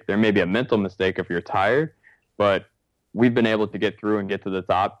mistake. There may be a mental mistake if you're tired, but we've been able to get through and get to the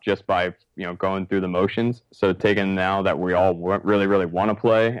top just by, going through the motions. So taking now that we all really, really want to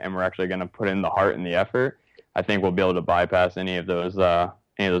play and we're actually going to put in the heart and the effort, I think we'll be able to bypass any of those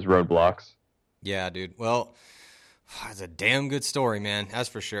roadblocks. Yeah, dude. Well, it's a damn good story, man. That's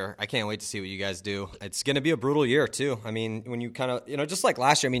for sure. I can't wait to see what you guys do. It's going to be a brutal year, too. I mean, when you kind of, just like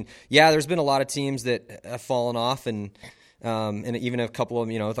last year, I mean, yeah, there's been a lot of teams that have fallen off and even a couple of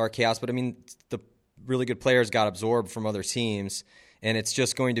them, with our chaos. But, I mean, the really good players got absorbed from other teams. And it's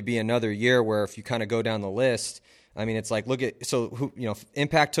just going to be another year where if you kind of go down the list, I mean, it's like,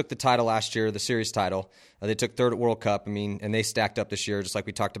 Impact took the title last year, the series title. They took 3rd at World Cup. I mean, and they stacked up this year, just like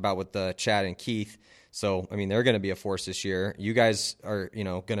we talked about with Chad and Keith. So, I mean, they're going to be a force this year. You guys are,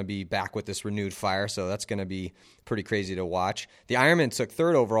 going to be back with this renewed fire, so that's going to be pretty crazy to watch. The Ironmen took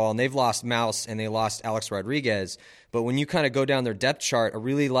 3rd overall, and they've lost Mouse and they lost Alex Rodriguez. But when you kind of go down their depth chart, I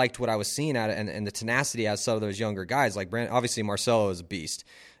really liked what I was seeing at it and the tenacity as some of those younger guys. Like, obviously, Marcelo is a beast.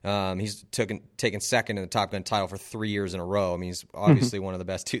 He's taken 2nd in the Top Gun title for 3 years in a row. I mean, he's obviously one of the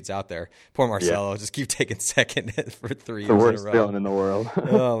best dudes out there. Poor Marcelo, just keep taking 2nd for 3 years in a row. The worst villain in the world.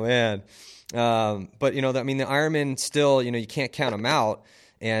 Oh, man. But, the Ironmen still, you can't count them out,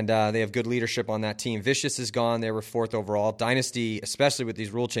 and they have good leadership on that team. Vicious is gone. They were 4th overall. Dynasty, especially with these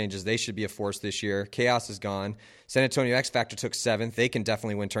rule changes, they should be a force this year. Chaos is gone. San Antonio X Factor took 7th. They can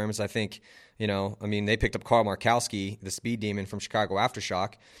definitely win tournaments. I think, they picked up Carl Markowski, the speed demon from Chicago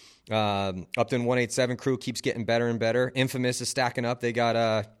Aftershock. Upton 187 crew keeps getting better and better. Infamous is stacking up. They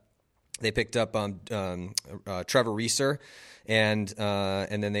picked up Trevor Reeser. And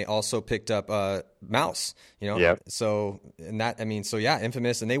then they also picked up Mouse, Yep.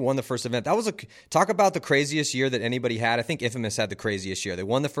 Infamous, and they won the first event. That was talk about the craziest year that anybody had. I think Infamous had the craziest year. They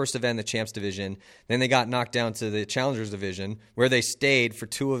won the first event in the Champs Division. Then they got knocked down to the Challengers Division, where they stayed for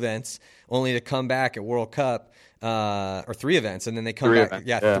 2 events, only to come back at World Cup. Or 3 events, and then they come back.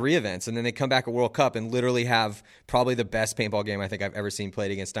 Yeah, 3 events, and then they come back at World Cup and literally have probably the best paintball game I think I've ever seen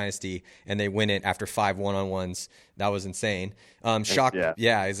played against Dynasty, and they win it after 5 one-on-ones. That was insane. Shock.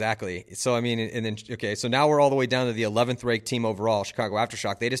 Yeah, exactly. So I mean, so now we're all the way down to the 11th ranked team overall, Chicago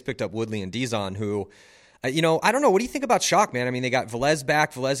Aftershock. They just picked up Woodley and Dizon, who. I don't know. What do you think about Shock, man? I mean, they got Velez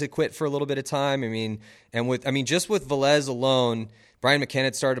back. Velez had quit for a little bit of time. Just with Velez alone, Brian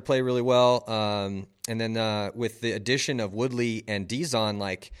McKenna started to play really well. And then with the addition of Woodley and Dizon,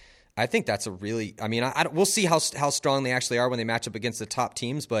 I think that's a really. I mean, we'll see how strong they actually are when they match up against the top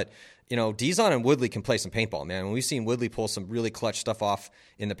teams. But Dizon and Woodley can play some paintball, man. We've seen Woodley pull some really clutch stuff off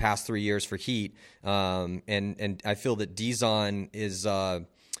in the past 3 years for Heat. And I feel that Dizon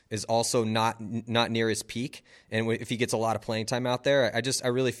is also not near his peak, and if he gets a lot of playing time out there, I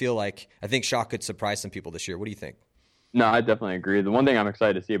really feel like I think Shock could surprise some people this year. What do you think? No, I definitely agree. The one thing I'm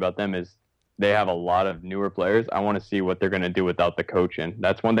excited to see about them is they have a lot of newer players. I want to see what they're going to do without the coaching.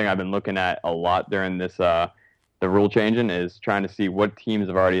 That's one thing I've been looking at a lot during this the rule changing, is trying to see what teams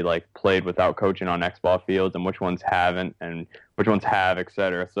have already played without coaching on X-ball fields and which ones haven't and which ones have,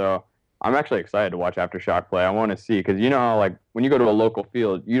 etc. So I'm actually excited to watch Aftershock play. I want to see, because when you go to a local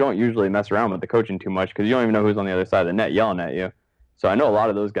field, you don't usually mess around with the coaching too much because you don't even know who's on the other side of the net yelling at you. So I know a lot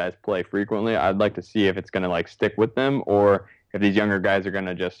of those guys play frequently. I'd like to see if it's going to stick with them, or if these younger guys are going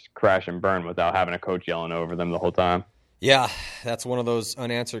to just crash and burn without having a coach yelling over them the whole time. Yeah, that's one of those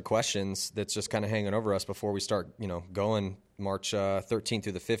unanswered questions that's just kind of hanging over us before we start, going. March 13th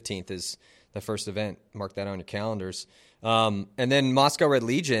through the 15th is the first event. Mark that on your calendars. And then Moscow Red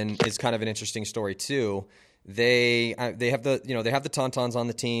Legion is kind of an interesting story too. They have the Tauntauns on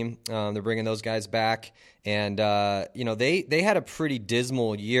the team. They're bringing those guys back, and they had a pretty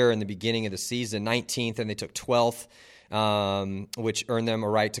dismal year in the beginning of the season, 19th, and they took 12th. Which earned them a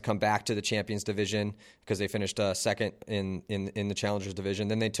right to come back to the Champions Division because they finished second in the Challengers Division.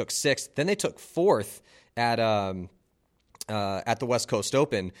 Then they took 6th. Then they took 4th at the West Coast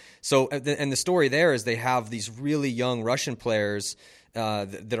Open. So, and the story there is they have these really young Russian players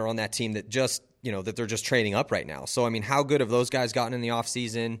that are on that team that just that they're just training up right now. So, I mean, how good have those guys gotten in the off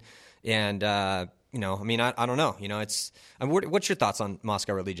season? And I don't know. What's your thoughts on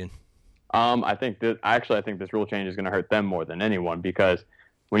Moscow Red Legion? I think this rule change is going to hurt them more than anyone, because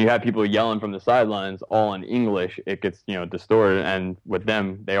when you have people yelling from the sidelines all in English, it gets, distorted. And with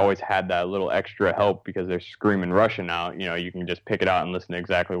them, they always had that little extra help because they're screaming Russian out. You can just pick it out and listen to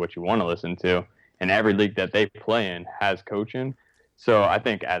exactly what you want to listen to. And every league that they play in has coaching. So I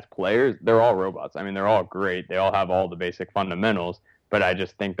think as players, they're all robots. I mean, they're all great. They all have all the basic fundamentals, but I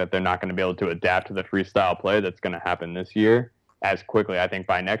just think that they're not going to be able to adapt to the freestyle play that's going to happen this year as quickly. I think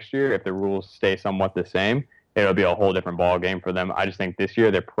by next year, if the rules stay somewhat the same, it'll be a whole different ball game for them. I just think this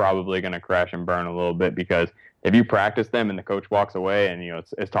year they're probably going to crash and burn a little bit, because if you practice them and the coach walks away and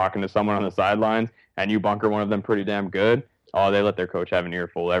is talking to someone on the sidelines and you bunker one of them pretty damn good, they let their coach have an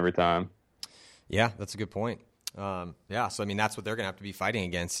earful every time. Yeah, that's a good point. So I mean that's what they're going to have to be fighting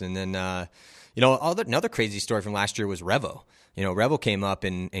against. And then another crazy story from last year was Revo. Revo came up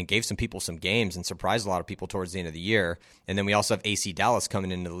and gave some people some games and surprised a lot of people towards the end of the year. And then we also have AC Dallas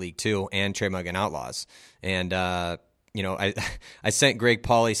coming into the league too, and Trademark and Outlaws. And I sent Greg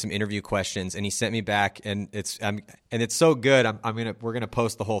Pauly some interview questions, and he sent me back, and it's so good. We're gonna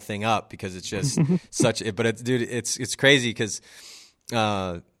post the whole thing up because it's just it's crazy because.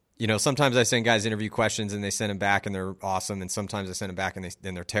 Sometimes I send guys interview questions and they send them back and they're awesome. And sometimes I send them back and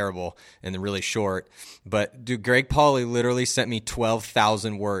they're terrible and they're really short. But dude, Greg Pauly literally sent me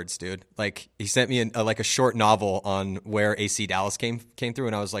 12,000 words, dude. Like he sent me a short novel on where AC Dallas came through,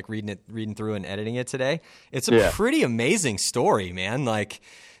 and I was like reading through and editing it today. It's a pretty amazing story, man. Like,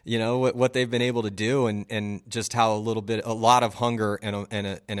 what they've been able to do and just how a lot of hunger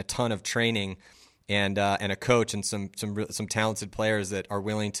and a ton of training and a coach and some talented players that are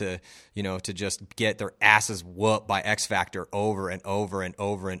willing to to just get their asses whooped by X Factor over and over and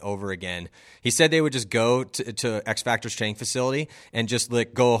over and over again. He said they would just go to X Factor's training facility and just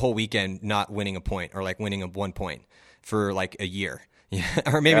go a whole weekend not winning a point, or winning 1 point for a year. Yeah,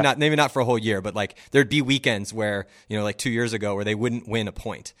 or maybe not for a whole year, but there'd be weekends where 2 years ago where they wouldn't win a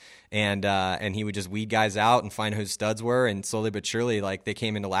point, and he would just weed guys out and find who his studs were, and slowly but surely they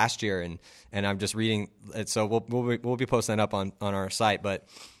came into last year, and I'm just reading it, so we'll be posting that up on our site, but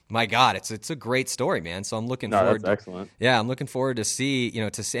my God, it's a great story, man. So I'm looking forward. That's excellent. Yeah, I'm looking forward to see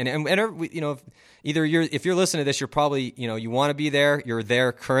either if you're listening to this, you're probably you want to be there, you're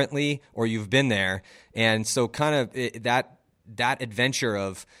there currently, or you've been there, and so kind of that adventure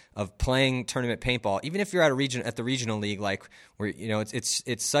of playing tournament paintball, even if you're at the regional league, where it's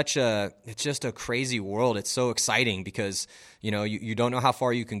just a crazy world. It's so exciting because you don't know how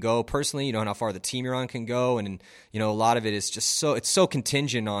far you can go personally, you don't know how far the team you're on can go, and a lot of it is just it's so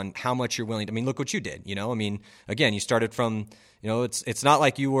contingent on how much you're willing to. I mean, look what you did. Again, you started from. It's not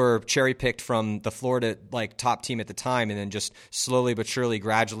like you were cherry picked from the Florida top team at the time, and then just slowly but surely,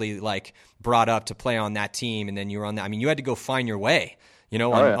 gradually brought up to play on that team, and then you were on that. I mean, you had to go find your way.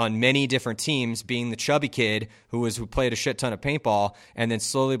 On many different teams, being the chubby kid who played a shit ton of paintball, and then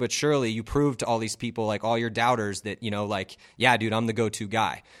slowly but surely you proved to all these people, all your doubters, that yeah, dude, I'm the go-to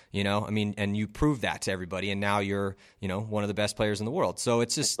guy. And you proved that to everybody, and now you're one of the best players in the world. So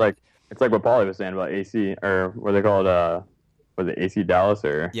it's just it's like what Pauly was saying about AC, or what they call it. Was it AC Dallas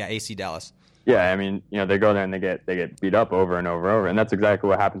or? Yeah, AC Dallas. Yeah, I mean, they go there and they get beat up over and over and over, and that's exactly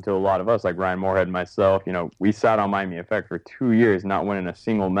what happened to a lot of us, like Ryan Moorhead and myself. We sat on Miami Effect for 2 years, not winning a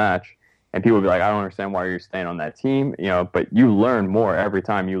single match, and people would be like, I don't understand why you're staying on that team, but you learn more every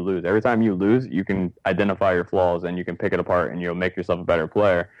time you lose. Every time you lose, you can identify your flaws and you can pick it apart, and you'll make yourself a better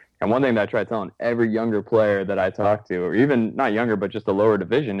player. And one thing that I try telling every younger player that I talk to, or even not younger, but just a lower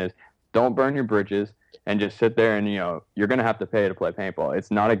division, is don't burn your bridges. And just sit there and, you're going to have to pay to play paintball. It's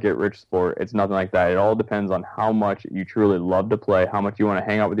not a get-rich sport. It's nothing like that. It all depends on how much you truly love to play, how much you want to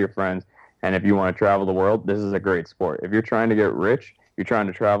hang out with your friends, and if you want to travel the world, this is a great sport. If you're trying to get rich, you're trying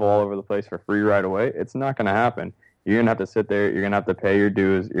to travel all over the place for free right away, it's not going to happen. You're going to have to sit there. You're going to have to pay your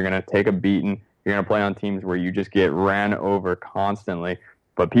dues. You're going to take a beating, You're going to play on teams where you just get ran over constantly.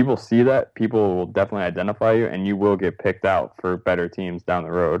 But people see that. People will definitely identify you, and you will get picked out for better teams down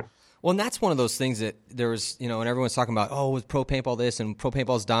the road. Well, and that's one of those things that there was, and everyone's talking about, oh, with pro paintball this and pro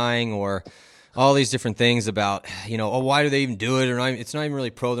paintball's dying, or all these different things about, oh, why do they even do it? Or it's not even really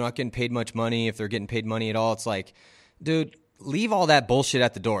pro. They're not getting paid much money, if they're getting paid money at all. It's like, dude, leave all that bullshit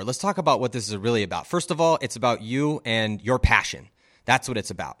at the door. Let's talk about what this is really about. First of all, it's about you and your passion. That's what it's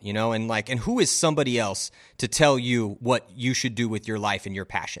about, and who is somebody else to tell you what you should do with your life and your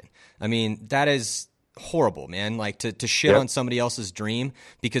passion? I mean, that is horrible, man. Like to shit on somebody else's dream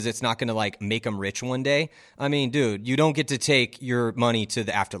because it's not going to make them rich one day. I mean, dude, you don't get to take your money to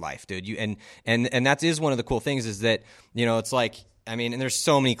the afterlife, dude. And that is one of the cool things is that, it's like, I mean, and there's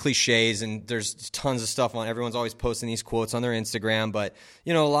so many cliches and there's tons of stuff on, everyone's always posting these quotes on their Instagram, but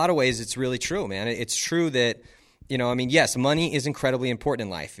a lot of ways it's really true, man. It's true that, yes, money is incredibly important in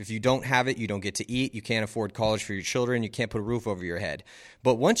life. If you don't have it, you don't get to eat. You can't afford college for your children. You can't put a roof over your head.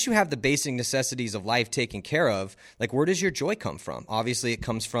 But once you have the basic necessities of life taken care of, where does your joy come from? Obviously, it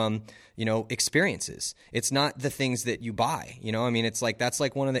comes from, experiences. It's not the things that you buy. It's like that's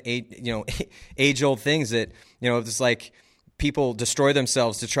like one of the age-old things that, it's like people destroy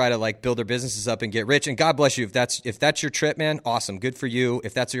themselves to try to build their businesses up and get rich. And God bless you. If that's your trip, man, awesome. Good for you.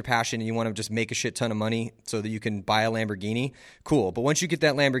 If that's your passion and you want to just make a shit ton of money so that you can buy a Lamborghini, cool. But once you get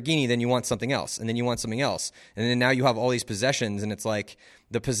that Lamborghini, then you want something else, and then you want something else. And then now you have all these possessions, and it's like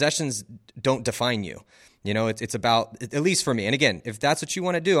the possessions don't define you. It's about, at least for me. And again, if that's what you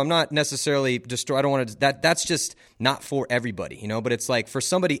want to do, I'm not necessarily I don't want to, that's just not for everybody, but it's like for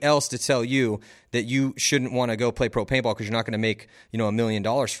somebody else to tell you that you shouldn't want to go play pro paintball because you're not going to make, $1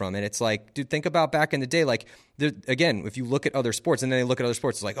 million from it. It's like, dude, think about back in the day, again, if you look at other sports and then they look at other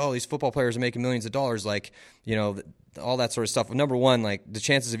sports, it's like, oh, these football players are making millions of dollars, all that sort of stuff. Number one, the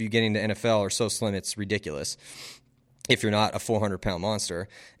chances of you getting to NFL are so slim, it's ridiculous if you're not a 400-pound monster.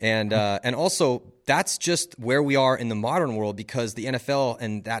 And also, that's just where we are in the modern world because the NFL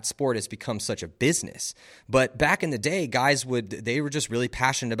and that sport has become such a business. But back in the day, guys they were just really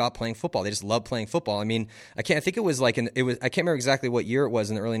passionate about playing football. They just loved playing football. I mean, I can't remember exactly what year it was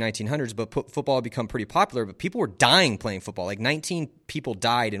in the early 1900s, but football had become pretty popular. But people were dying playing football. 19 people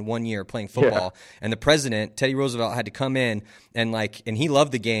died in 1 year playing football. Yeah. And the president, Teddy Roosevelt, had to come in and he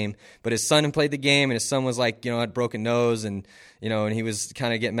loved the game, but his son had played the game, and his son was had broken nose, and and he was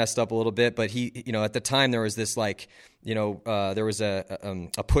kind of getting messed up a little bit. But he, at the time there was this there was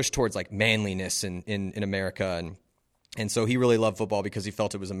a push towards manliness in America, and so he really loved football because he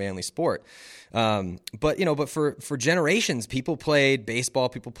felt it was a manly sport. But for generations, people played baseball,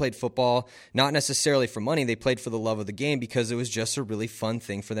 people played football, not necessarily for money. They played for the love of the game because it was just a really fun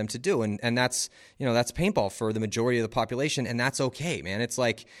thing for them to do. And that's, that's paintball for the majority of the population. And that's okay, man. It's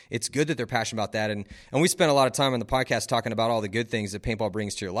it's good that they're passionate about that. And we spent a lot of time on the podcast talking about all the good things that paintball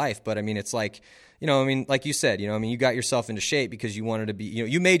brings to your life. But I mean, it's like you said, you got yourself into shape because you wanted to be,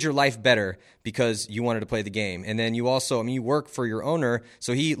 you made your life better because you wanted to play the game. And then you also, you work for your owner.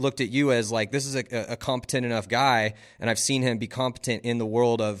 So he looked at you as this is a competent enough guy. And I've seen him be competent in the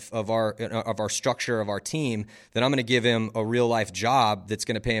world of our structure of our team, that I'm going to give him a real life job that's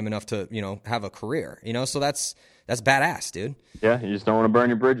going to pay him enough to, have a career, so that's badass, dude. Yeah. You just don't want to burn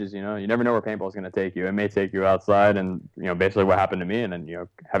your bridges. You never know where paintball is going to take you. It may take you outside and, basically what happened to me, and then,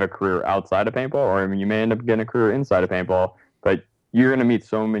 have a career outside of paintball, or you may end up getting a career inside of paintball, but you're going to meet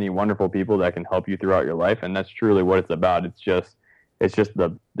so many wonderful people that can help you throughout your life. And that's truly what it's about. It's just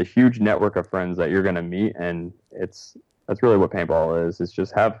the huge network of friends that you're going to meet. And that's really what paintball is. It's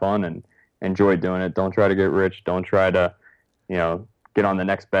just have fun and enjoy doing it. Don't try to get rich. Don't try to, get on the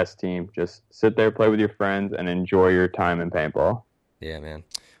next best team. Just sit there, play with your friends, and enjoy your time in paintball. Yeah, man.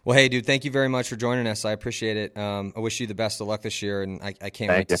 Well, hey, dude, thank you very much for joining us. I appreciate it. I wish you the best of luck this year, and I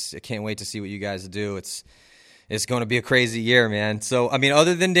can't wait to see what you guys do. It's going to be a crazy year, man. So,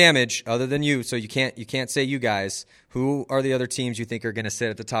 other than Damage, other than you, so you can't say you guys. Who are the other teams you think are going to sit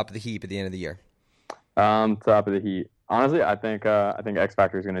at the top of the heap at the end of the year? Top of the heap. Honestly, I think X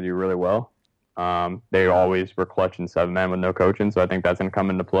Factor is going to do really well. They always were clutch in 7-man with no coaching, so I think that's going to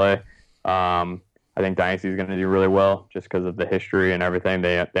come into play. I think Dynasty is going to do really well just because of the history and everything.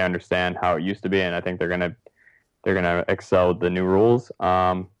 They understand how it used to be, and I think they're going to excel with the new rules.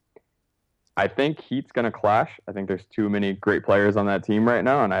 I think Heat's going to clash. I think there's too many great players on that team right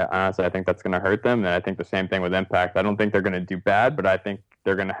now, and I think that's going to hurt them. And I think the same thing with Impact. I don't think they're going to do bad, but I think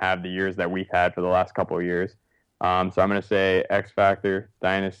they're going to have the years that we've had for the last couple of years. So I'm going to say X Factor,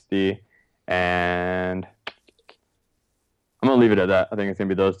 Dynasty, and I'm going to leave it at that. I think it's going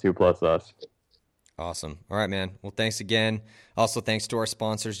to be those two plus us. Awesome. All right, man. Well, thanks again. Also, thanks to our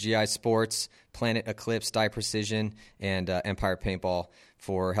sponsors, GI Sports, Planet Eclipse, Dye Precision, and Empire Paintball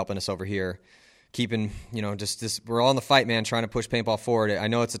for helping us over here. Keeping, just this, we're all in the fight, man, trying to push paintball forward. I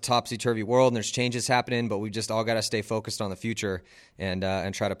know it's a topsy-turvy world and there's changes happening, but we just all got to stay focused on the future and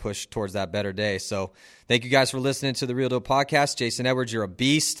try to push towards that better day. So thank you guys for listening to the Real Deal Podcast. Jason Edwards, you're a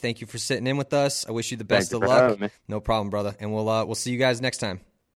beast. Thank you for sitting in with us. I wish you the best of luck. Me. No problem, brother. And we'll see you guys next time.